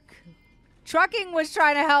Lark. Trucking was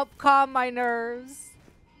trying to help calm my nerves.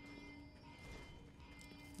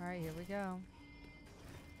 All right, here we go.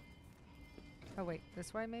 Oh, wait.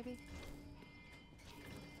 This way, maybe?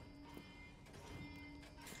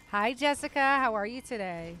 Hi, Jessica. How are you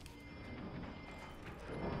today?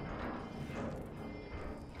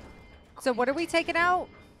 So what are we taking out?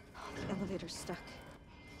 Oh, the elevator's stuck.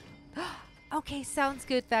 Okay, sounds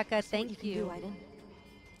good, Becca. Thank you. Do, Aiden.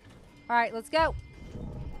 All right, let's go.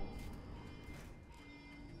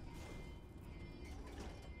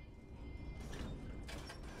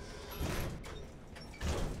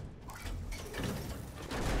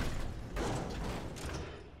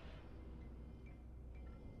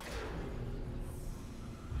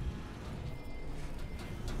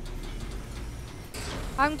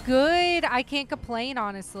 I'm good. I can't complain,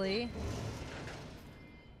 honestly.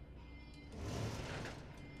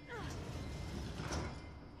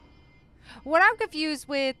 What I'm confused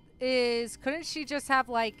with is, couldn't she just have,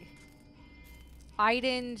 like,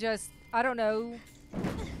 Aiden just, I don't know,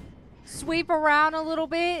 sweep around a little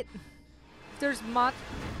bit? If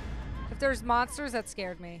there's monsters, that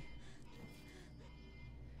scared me.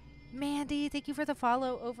 Mandy, thank you for the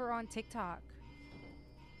follow over on TikTok.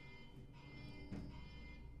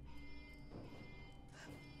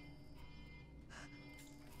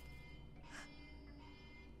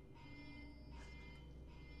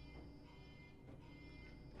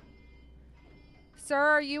 Sir,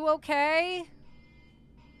 are you okay?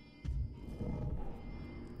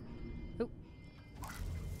 Oop.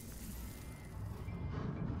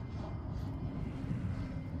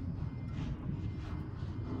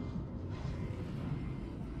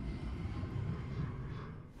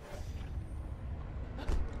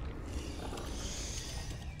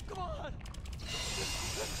 Come on!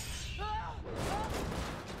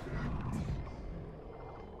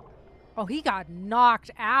 Oh, he got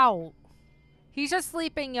knocked out. He's just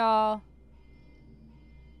sleeping, y'all.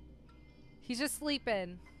 He's just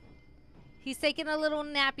sleeping. He's taking a little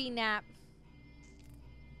nappy nap.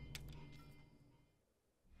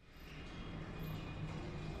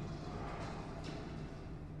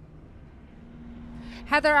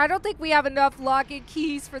 Heather, I don't think we have enough lock and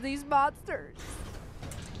keys for these monsters.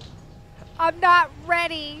 I'm not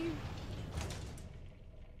ready.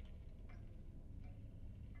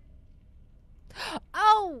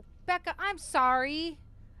 Oh, Becca, I'm sorry.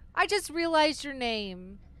 I just realized your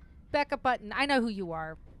name. Becca Button. I know who you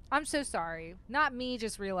are. I'm so sorry. Not me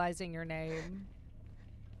just realizing your name.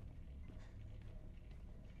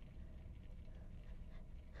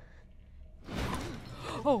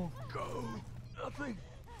 Oh. Go. Nothing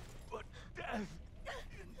but death in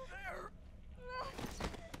there.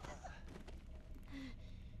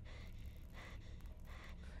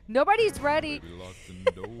 Nobody's ready.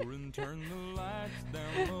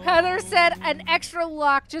 Heather said an extra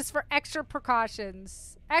lock just for extra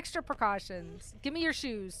precautions. Extra precautions. Give me your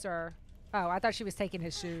shoes, sir. Oh, I thought she was taking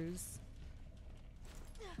his shoes.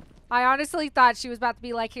 I honestly thought she was about to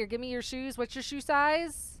be like, here, give me your shoes. What's your shoe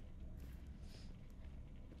size?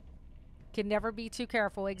 Can never be too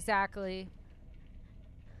careful. Exactly.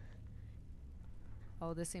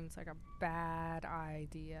 Oh, this seems like a bad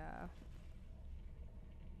idea.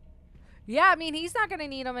 Yeah, I mean, he's not going to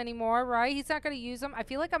need them anymore, right? He's not going to use them. I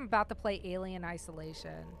feel like I'm about to play Alien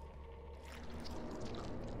Isolation.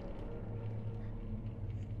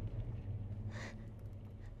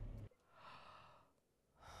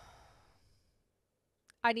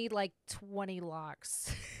 I need like 20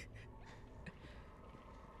 locks.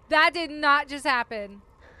 That did not just happen.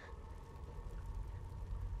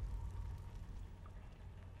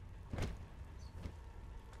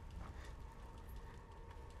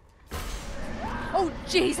 Oh,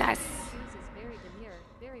 Jesus! Hughes is very demure,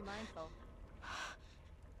 very mindful.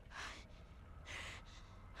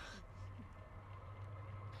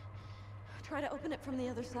 Try to open it from the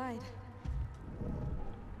other side.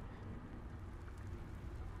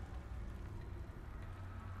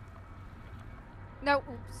 No,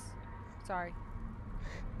 oops. Sorry.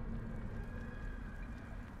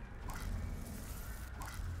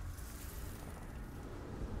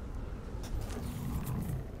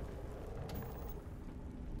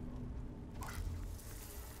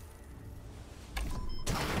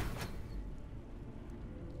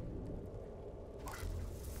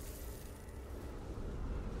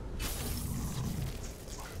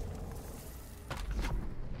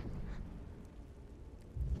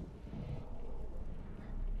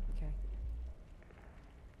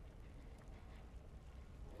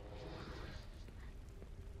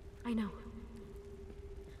 I know.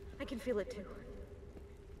 I can feel it too.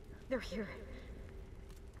 They're here.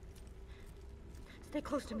 Stay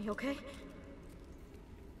close to me, okay?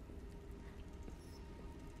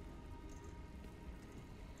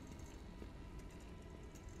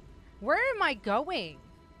 Where am I I going?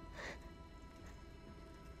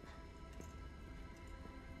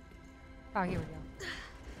 Oh, here we go.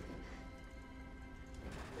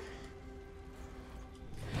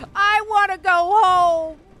 I want to go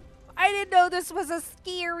home. I didn't know this was a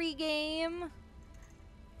scary game.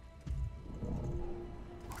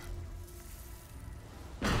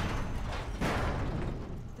 There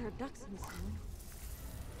are ducks in the ceiling.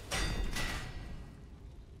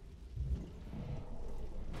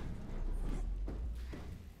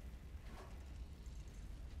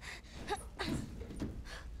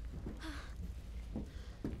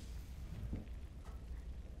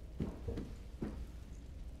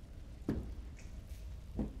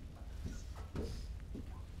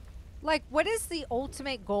 Like, what is the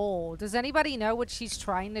ultimate goal? Does anybody know what she's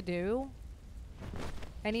trying to do?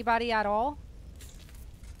 Anybody at all?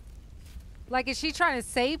 Like, is she trying to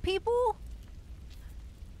save people?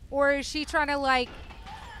 Or is she trying to, like...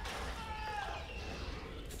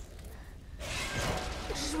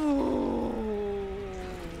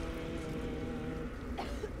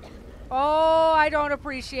 Oh, I don't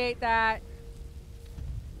appreciate that.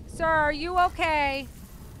 Sir, are you okay?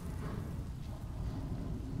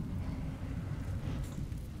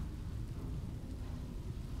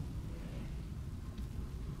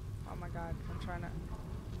 Oh my God, I'm trying to...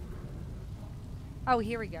 Oh,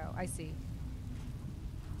 here we go. I see.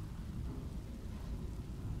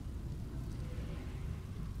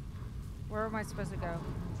 Where am I supposed to go?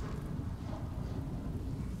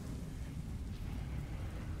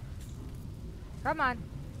 Come on.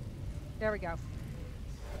 There we go.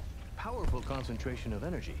 Powerful concentration of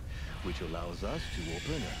energy, which allows us to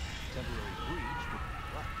open a temporary breach with...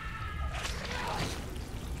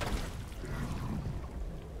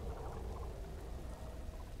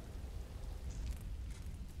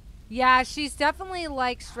 Yeah, she's definitely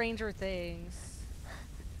like Stranger Things.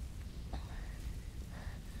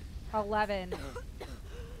 11.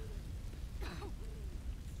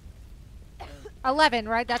 11,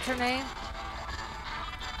 right? That's her name?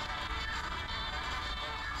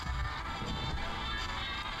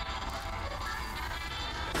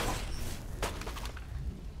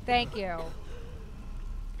 Thank you.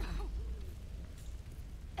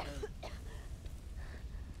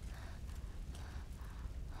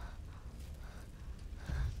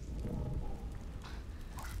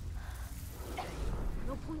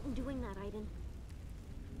 No point in doing that, Aiden.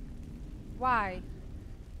 Why?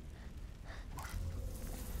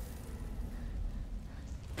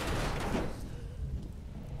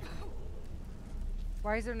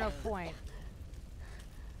 Why is there no point?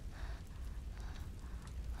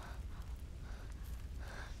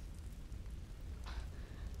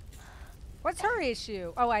 What's her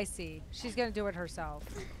issue? Oh, I see. She's gonna do it herself.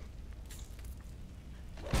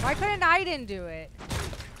 Why couldn't Aiden do it?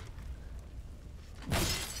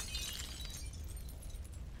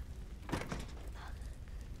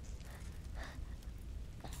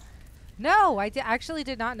 No, I actually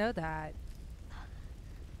did not know that.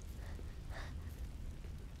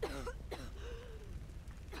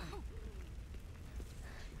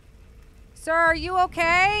 Sir, are you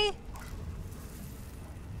okay?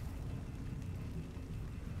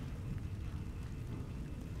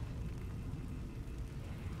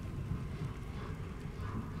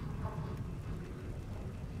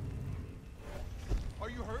 Are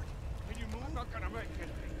you hurt? Can you move? I'm not gonna make it.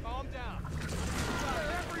 Calm down.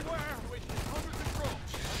 They're everywhere. Which is under control.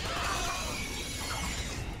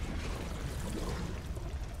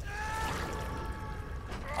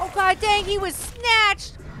 Oh god dang, he was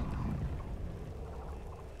snatched!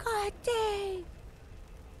 God dang.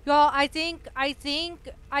 Y'all, I think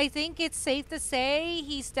it's safe to say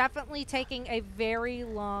he's definitely taking a very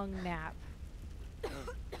long nap.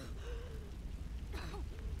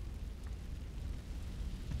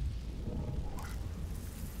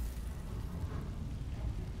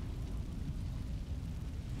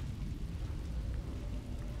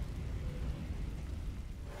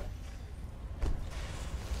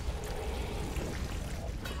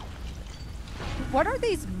 What are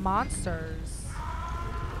these monsters?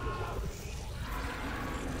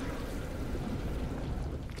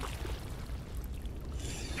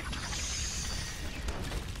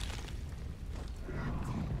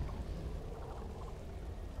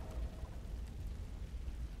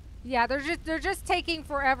 Yeah, they're just taking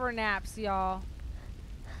forever naps, y'all.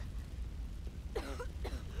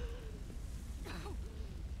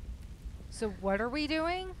 So what are we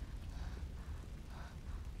doing?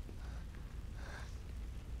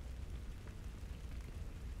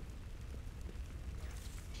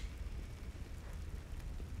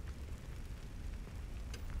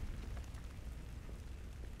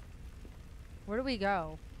 Where do we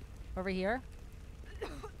go? Over here?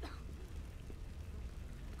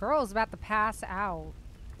 Girl's about to pass out.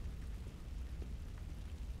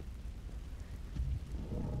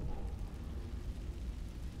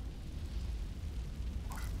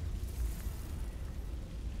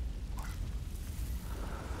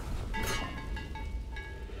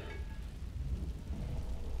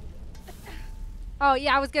 Oh,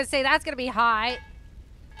 yeah, I was gonna say that's gonna be hot.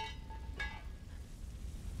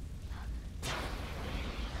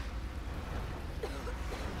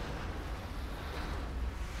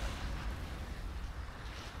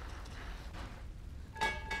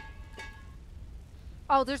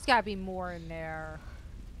 Oh, there's gotta be more in there.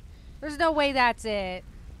 There's no way that's it.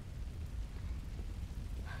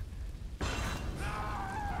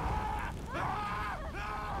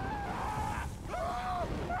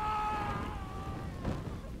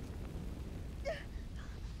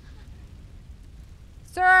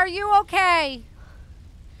 Sir, are you okay?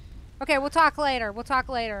 Okay, we'll talk later. We'll talk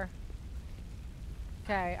later.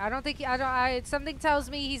 Okay, I don't think something tells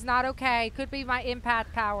me he's not okay. Could be my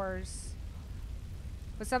empath powers.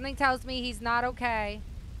 But something tells me he's not okay.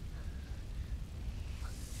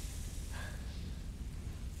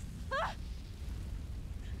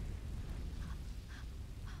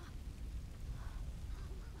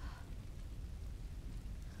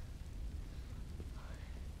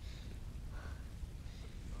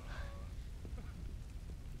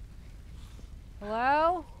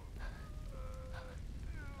 Hello?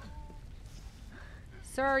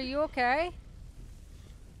 Sir, are you okay?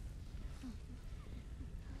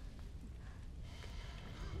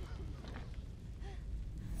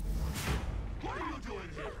 What are you doing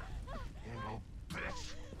here? You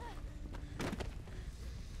bitch.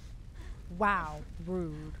 Wow,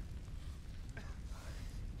 rude.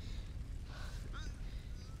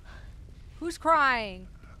 Who's crying?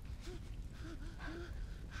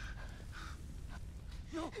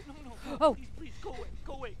 No. Oh. Please, go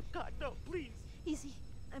away. God, no, please. Easy.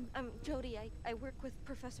 I'm Jody. I work with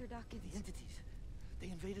Professor Dawkins. The entities, they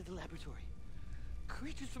invaded the laboratory.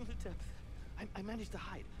 Creatures from the depths. I managed to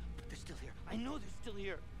hide, but they're still here. I know they're still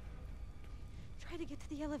here. Try to get to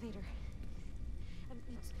the elevator.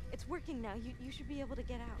 It's working now. You should be able to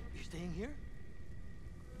get out. You're staying here?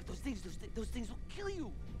 But those things will kill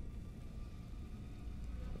you.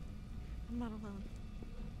 I'm not alone.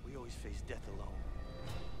 We always face death alone.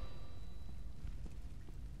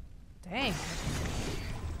 Dang.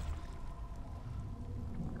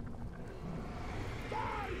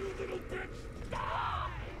 Die, you little bitch! Die!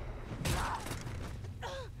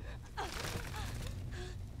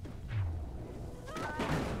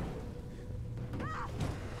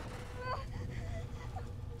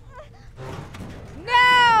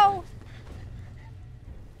 No!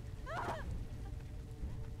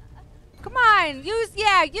 Come on,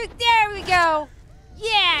 there we go.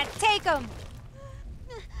 Yeah, take him.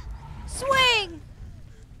 Swing!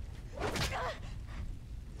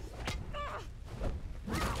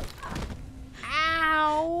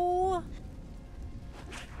 Ow!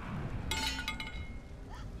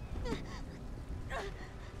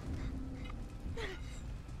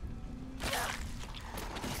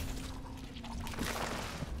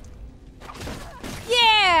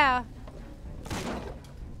 Yeah!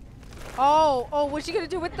 Oh, what's she gonna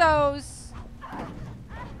do with those?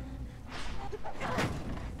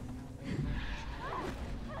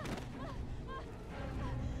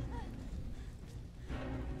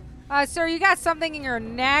 Sir, you got something in your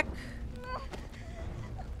neck?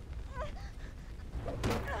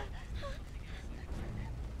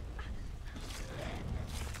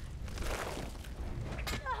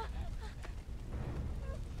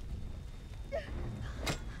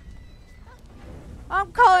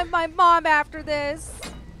 I'm calling my mom after this.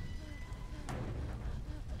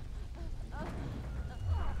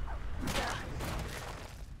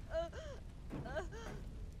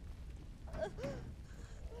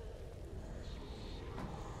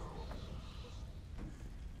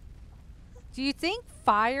 Do you think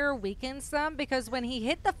fire weakens them? Because when he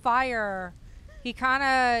hit the fire, he kind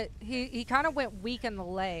of went weak in the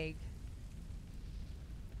leg.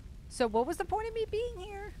 So what was the point of me being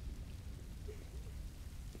here?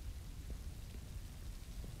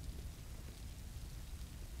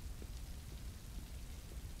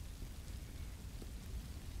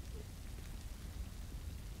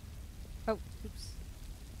 Oh, oops.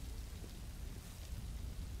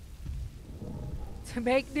 To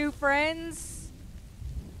make new friends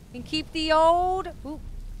and keep the old. Ooh,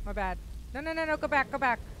 my bad. No, go back, go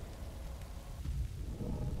back.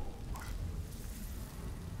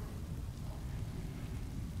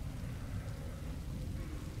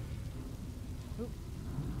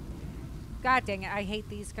 God dang it, I hate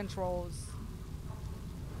these controls.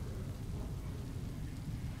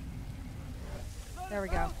 There we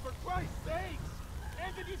go. For Christ's sakes!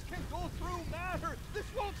 Entities can go through matter! This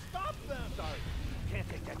won't stop them! Sorry, can't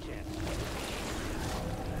take that chance.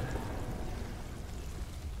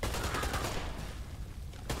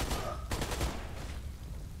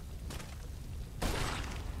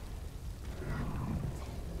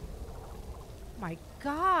 My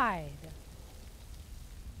God.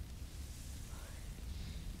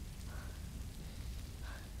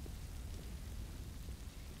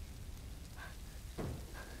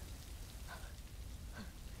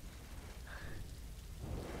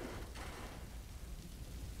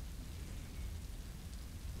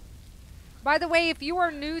 By the way, if you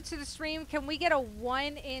are new to the stream, can we get a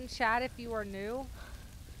 1 in chat if you are new?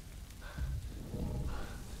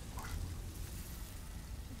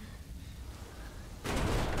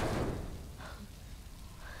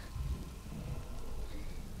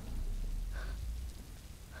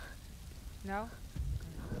 No?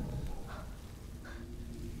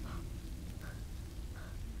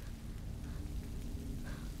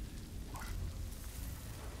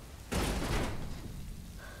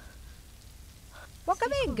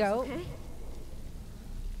 Welcome in, goat. Okay?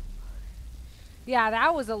 Yeah,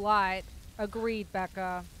 that was a lot. Agreed,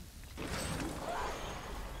 Becca.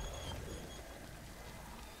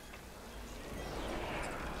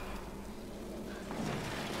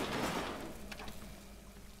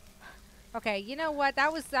 Okay, you know what?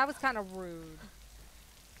 That was kind of rude.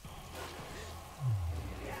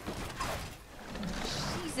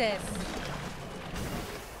 Jesus.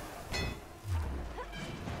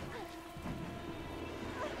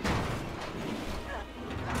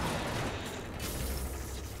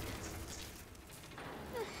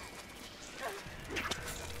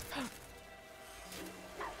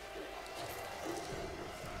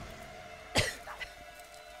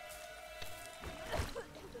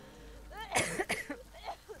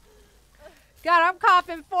 God, I'm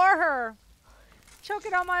coughing for her.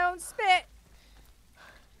 Choking on my own spit.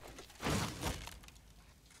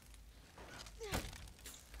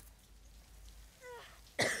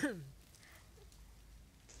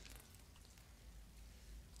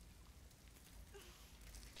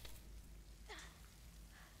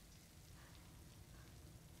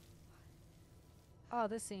 Oh,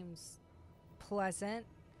 this seems pleasant.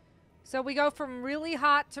 So we go from really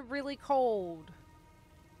hot to really cold.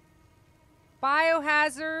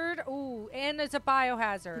 Biohazard. Ooh, and it's a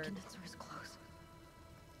biohazard. The condenser is close.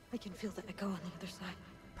 I can feel the echo on the other side.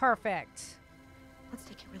 Perfect. Let's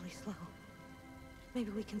take it really slow.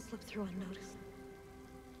 Maybe we can slip through unnoticed.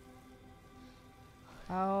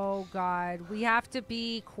 Oh, God. We have to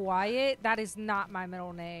be quiet. That is not my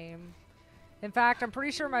middle name. In fact, I'm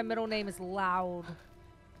pretty sure my middle name is Loud.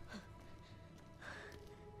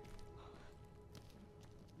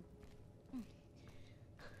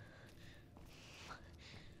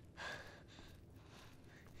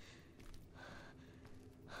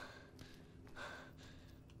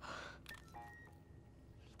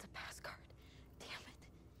 Needs a pass card. Damn it.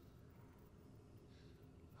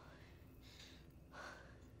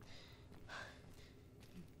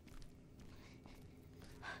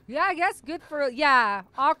 Yeah, I guess good for, yeah.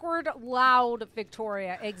 Awkward, loud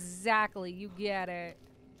Victoria. Exactly. You get it.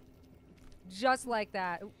 Just like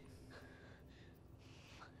that. Ooh.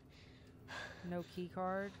 No key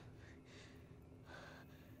card.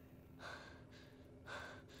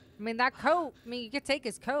 I mean, that coat, I mean, you could take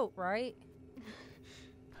his coat, right?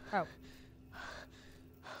 Oh.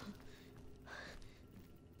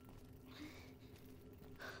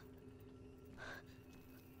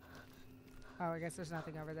 Oh, I guess there's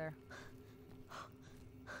nothing over there.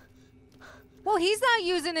 Well, he's not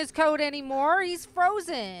using his coat anymore. He's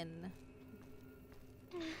frozen.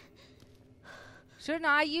 Shouldn't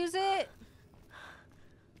I use it?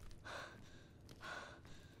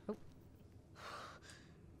 Oh.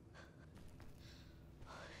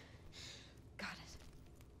 Got it.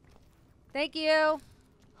 Thank you.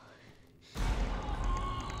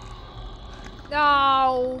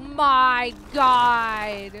 Oh my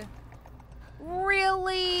God.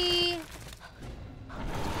 Really?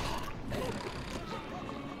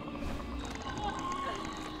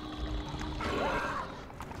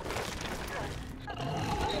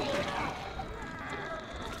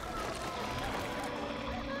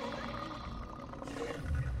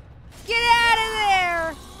 Get out of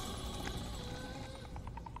there!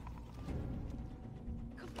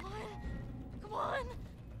 Come on. Come on.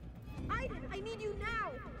 Aiden, I need you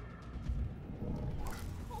now.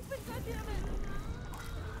 Open, goddammit.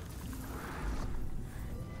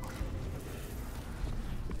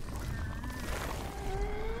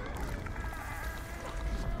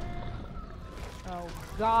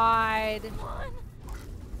 God. Come on.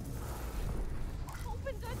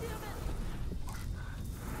 Open, goddammit.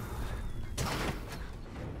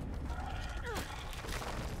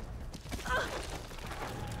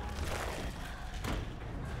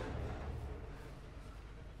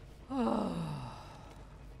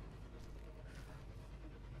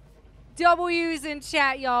 W's in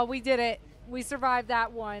chat, y'all. We did it. We survived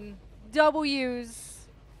that one. W's.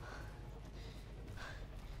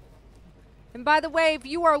 And by the way, if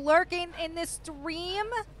you are lurking in this stream,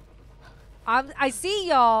 I see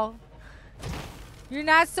y'all. You're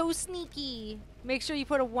not so sneaky. Make sure you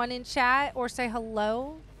put a 1 in chat or say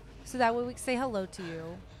hello, so that way we can say hello to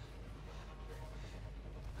you.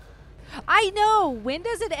 I know. When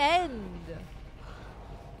does it end?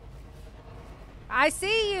 I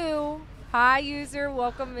see you. Hi, user.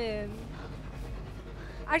 Welcome in.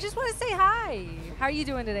 I just want to say hi. How are you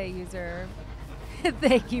doing today, user?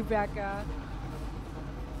 Thank you, Becca.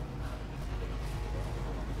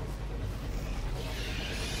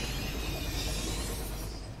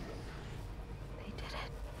 They did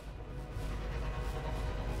it.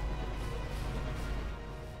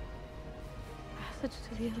 Passage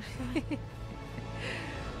to the other side.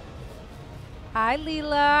 Hi,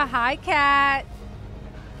 Leela. Hi, Kat.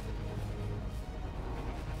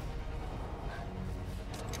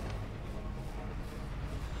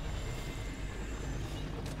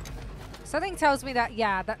 Something tells me that,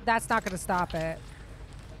 yeah, that's not going to stop it.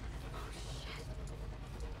 Oh, shit.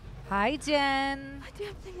 Hi, Jen. My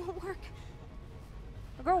damn thing won't work.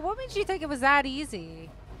 Girl, what made you think it was that easy?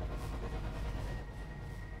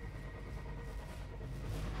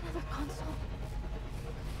 Another console.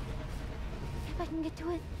 If I can get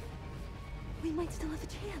to it, we might still have a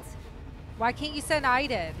chance. Why can't you send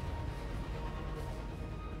Aiden?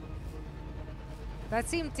 That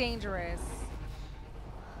seemed dangerous.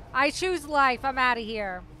 I choose life. I'm out of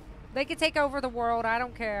here. They can take over the world. I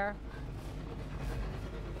don't care.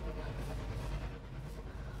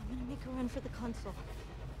 I'm gonna make a run for the console.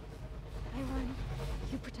 I run,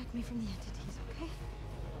 you protect me from the entities, okay?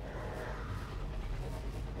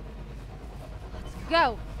 Let's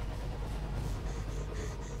go.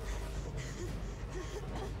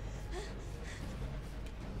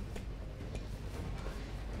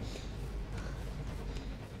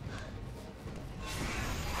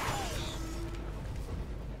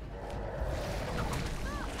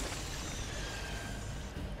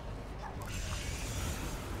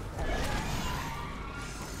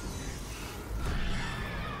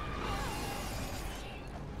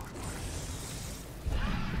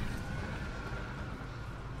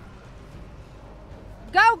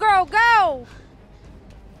 Go, girl, go!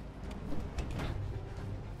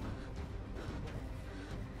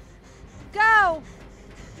 Go!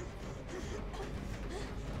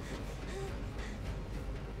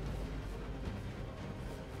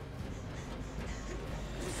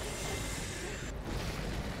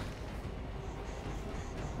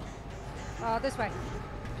 This way.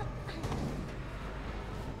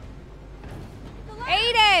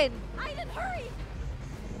 Aiden! Aiden, hurry!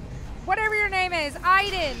 Whatever your name is,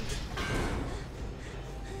 Aiden.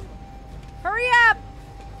 Hurry up!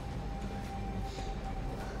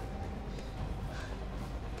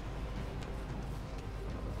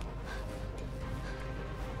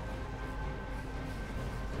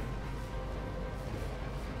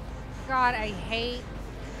 God, I hate.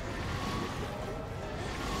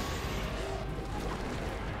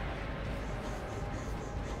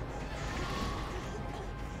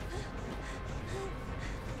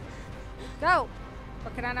 Go!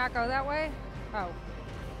 But can I not go that way? Oh.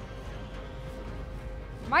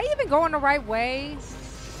 Am I even going the right way?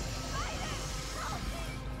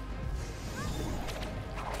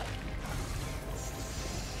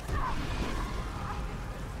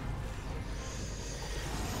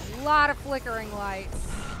 A lot of flickering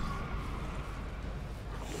lights.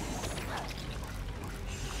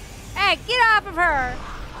 Hey, get off of her!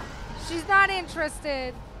 She's not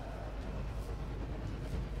interested.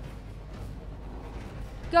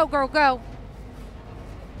 Go, girl, go.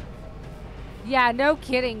 Yeah, no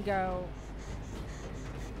kidding, go.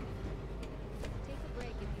 Take a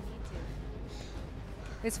break if you need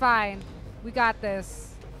to. It's fine. We got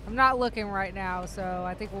this. I'm not looking right now, so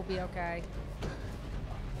I think we'll be okay.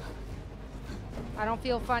 I don't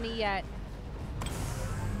feel funny yet.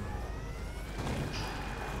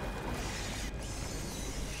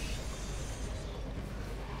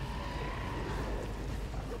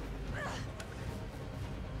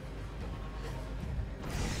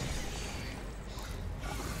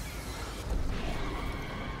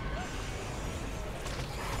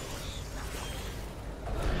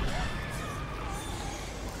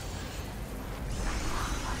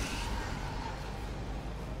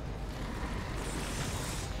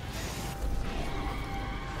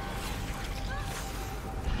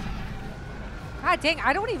 God dang,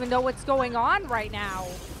 I don't even know what's going on right now.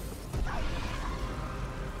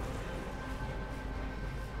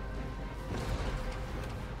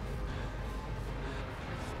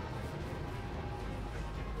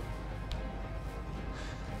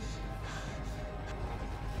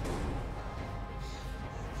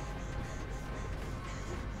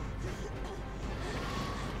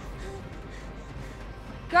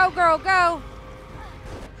 Go, girl, go.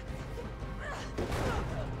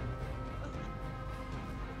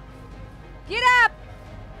 Get up.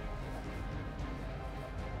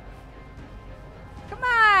 Come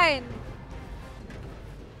on.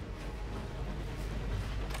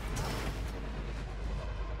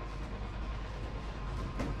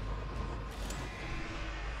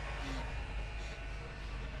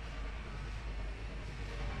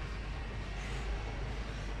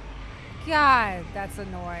 God, that's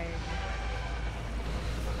annoying.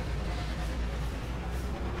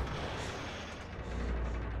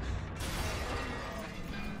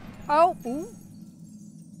 Oh, ooh.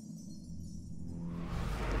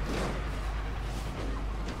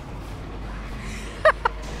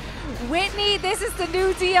 Whitney, this is the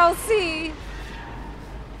new DLC.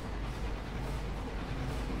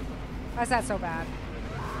 That's not so bad.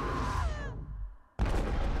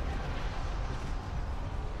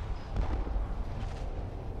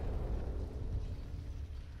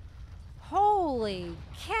 Holy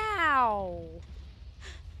cow.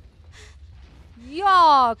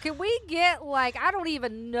 Y'all, can we get like, I don't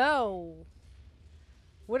even know.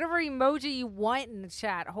 Whatever emoji you want in the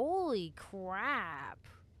chat. Holy crap.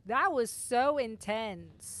 That was so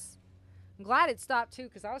intense. I'm glad it stopped too,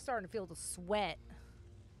 because I was starting to feel the sweat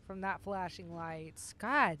from that flashing lights.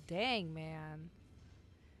 God dang, man.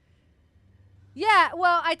 Yeah,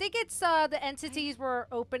 well, I think it's the entities were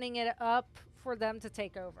opening it up for them to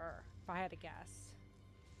take over, if I had to guess.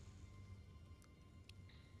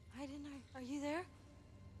 Aiden, are you there?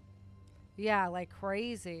 Yeah, like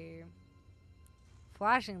crazy.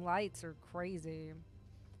 Flashing lights are crazy.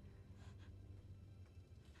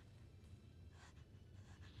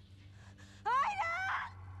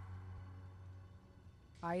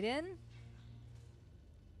 Aiden?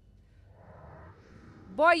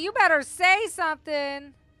 Boy, you better say something.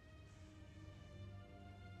 I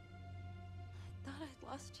thought I'd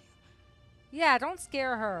lost you. Yeah, don't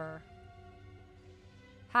scare her.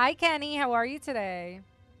 Hi, Kenny. How are you today?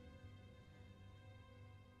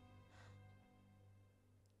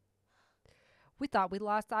 We thought we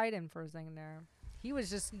lost Aiden for a second there. He was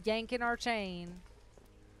just yanking our chain.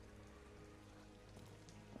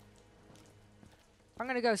 I'm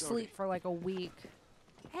going to go sleep for like a week.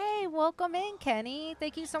 Hey, welcome in, Kenny.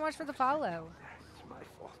 Thank you so much for the follow. It's my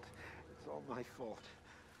fault. It's all my fault.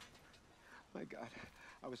 My God,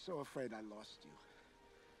 I was so afraid I lost you.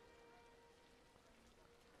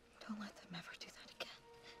 Don't let them ever do that again.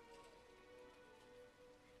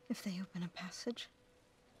 If they open a passage,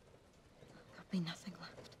 there'll be nothing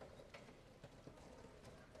left.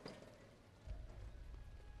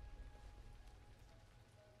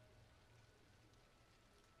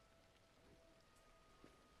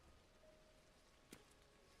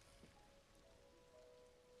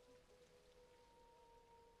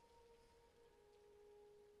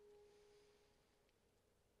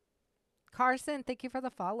 Carson, thank you for the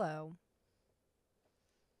follow.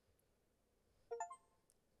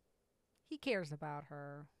 He cares about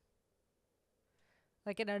her.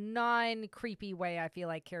 Like in a non-creepy way, I feel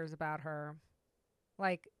like cares about her.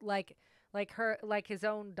 Like her, like his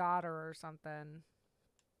own daughter or something.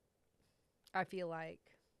 I feel like.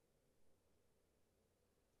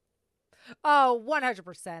 Oh,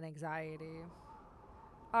 100% anxiety.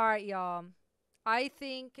 All right, y'all. I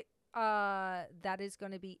think that is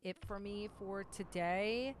going to be it for me for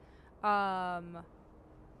today.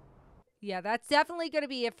 Yeah, that's definitely going to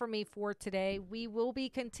be it for me for today. We will be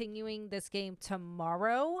continuing this game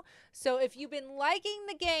tomorrow. So if you've been liking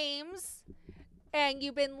the games and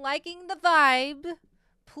you've been liking the vibe,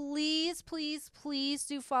 please, please, please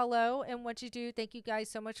do follow. And once you do, thank you guys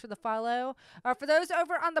so much for the follow. For those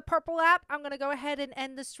over on the Purple app, I'm going to go ahead and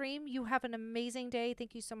end the stream. You have an amazing day.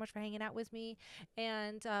 Thank you so much for hanging out with me.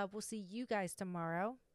 And we'll see you guys tomorrow.